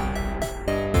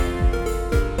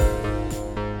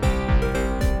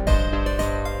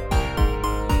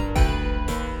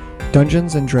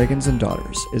 Dungeons & Dragons &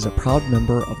 Daughters is a proud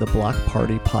member of the Block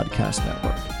Party Podcast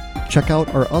Network. Check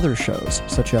out our other shows,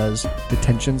 such as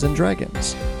Detentions &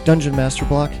 Dragons, Dungeon Master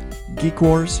Block, Geek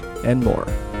Wars, and more.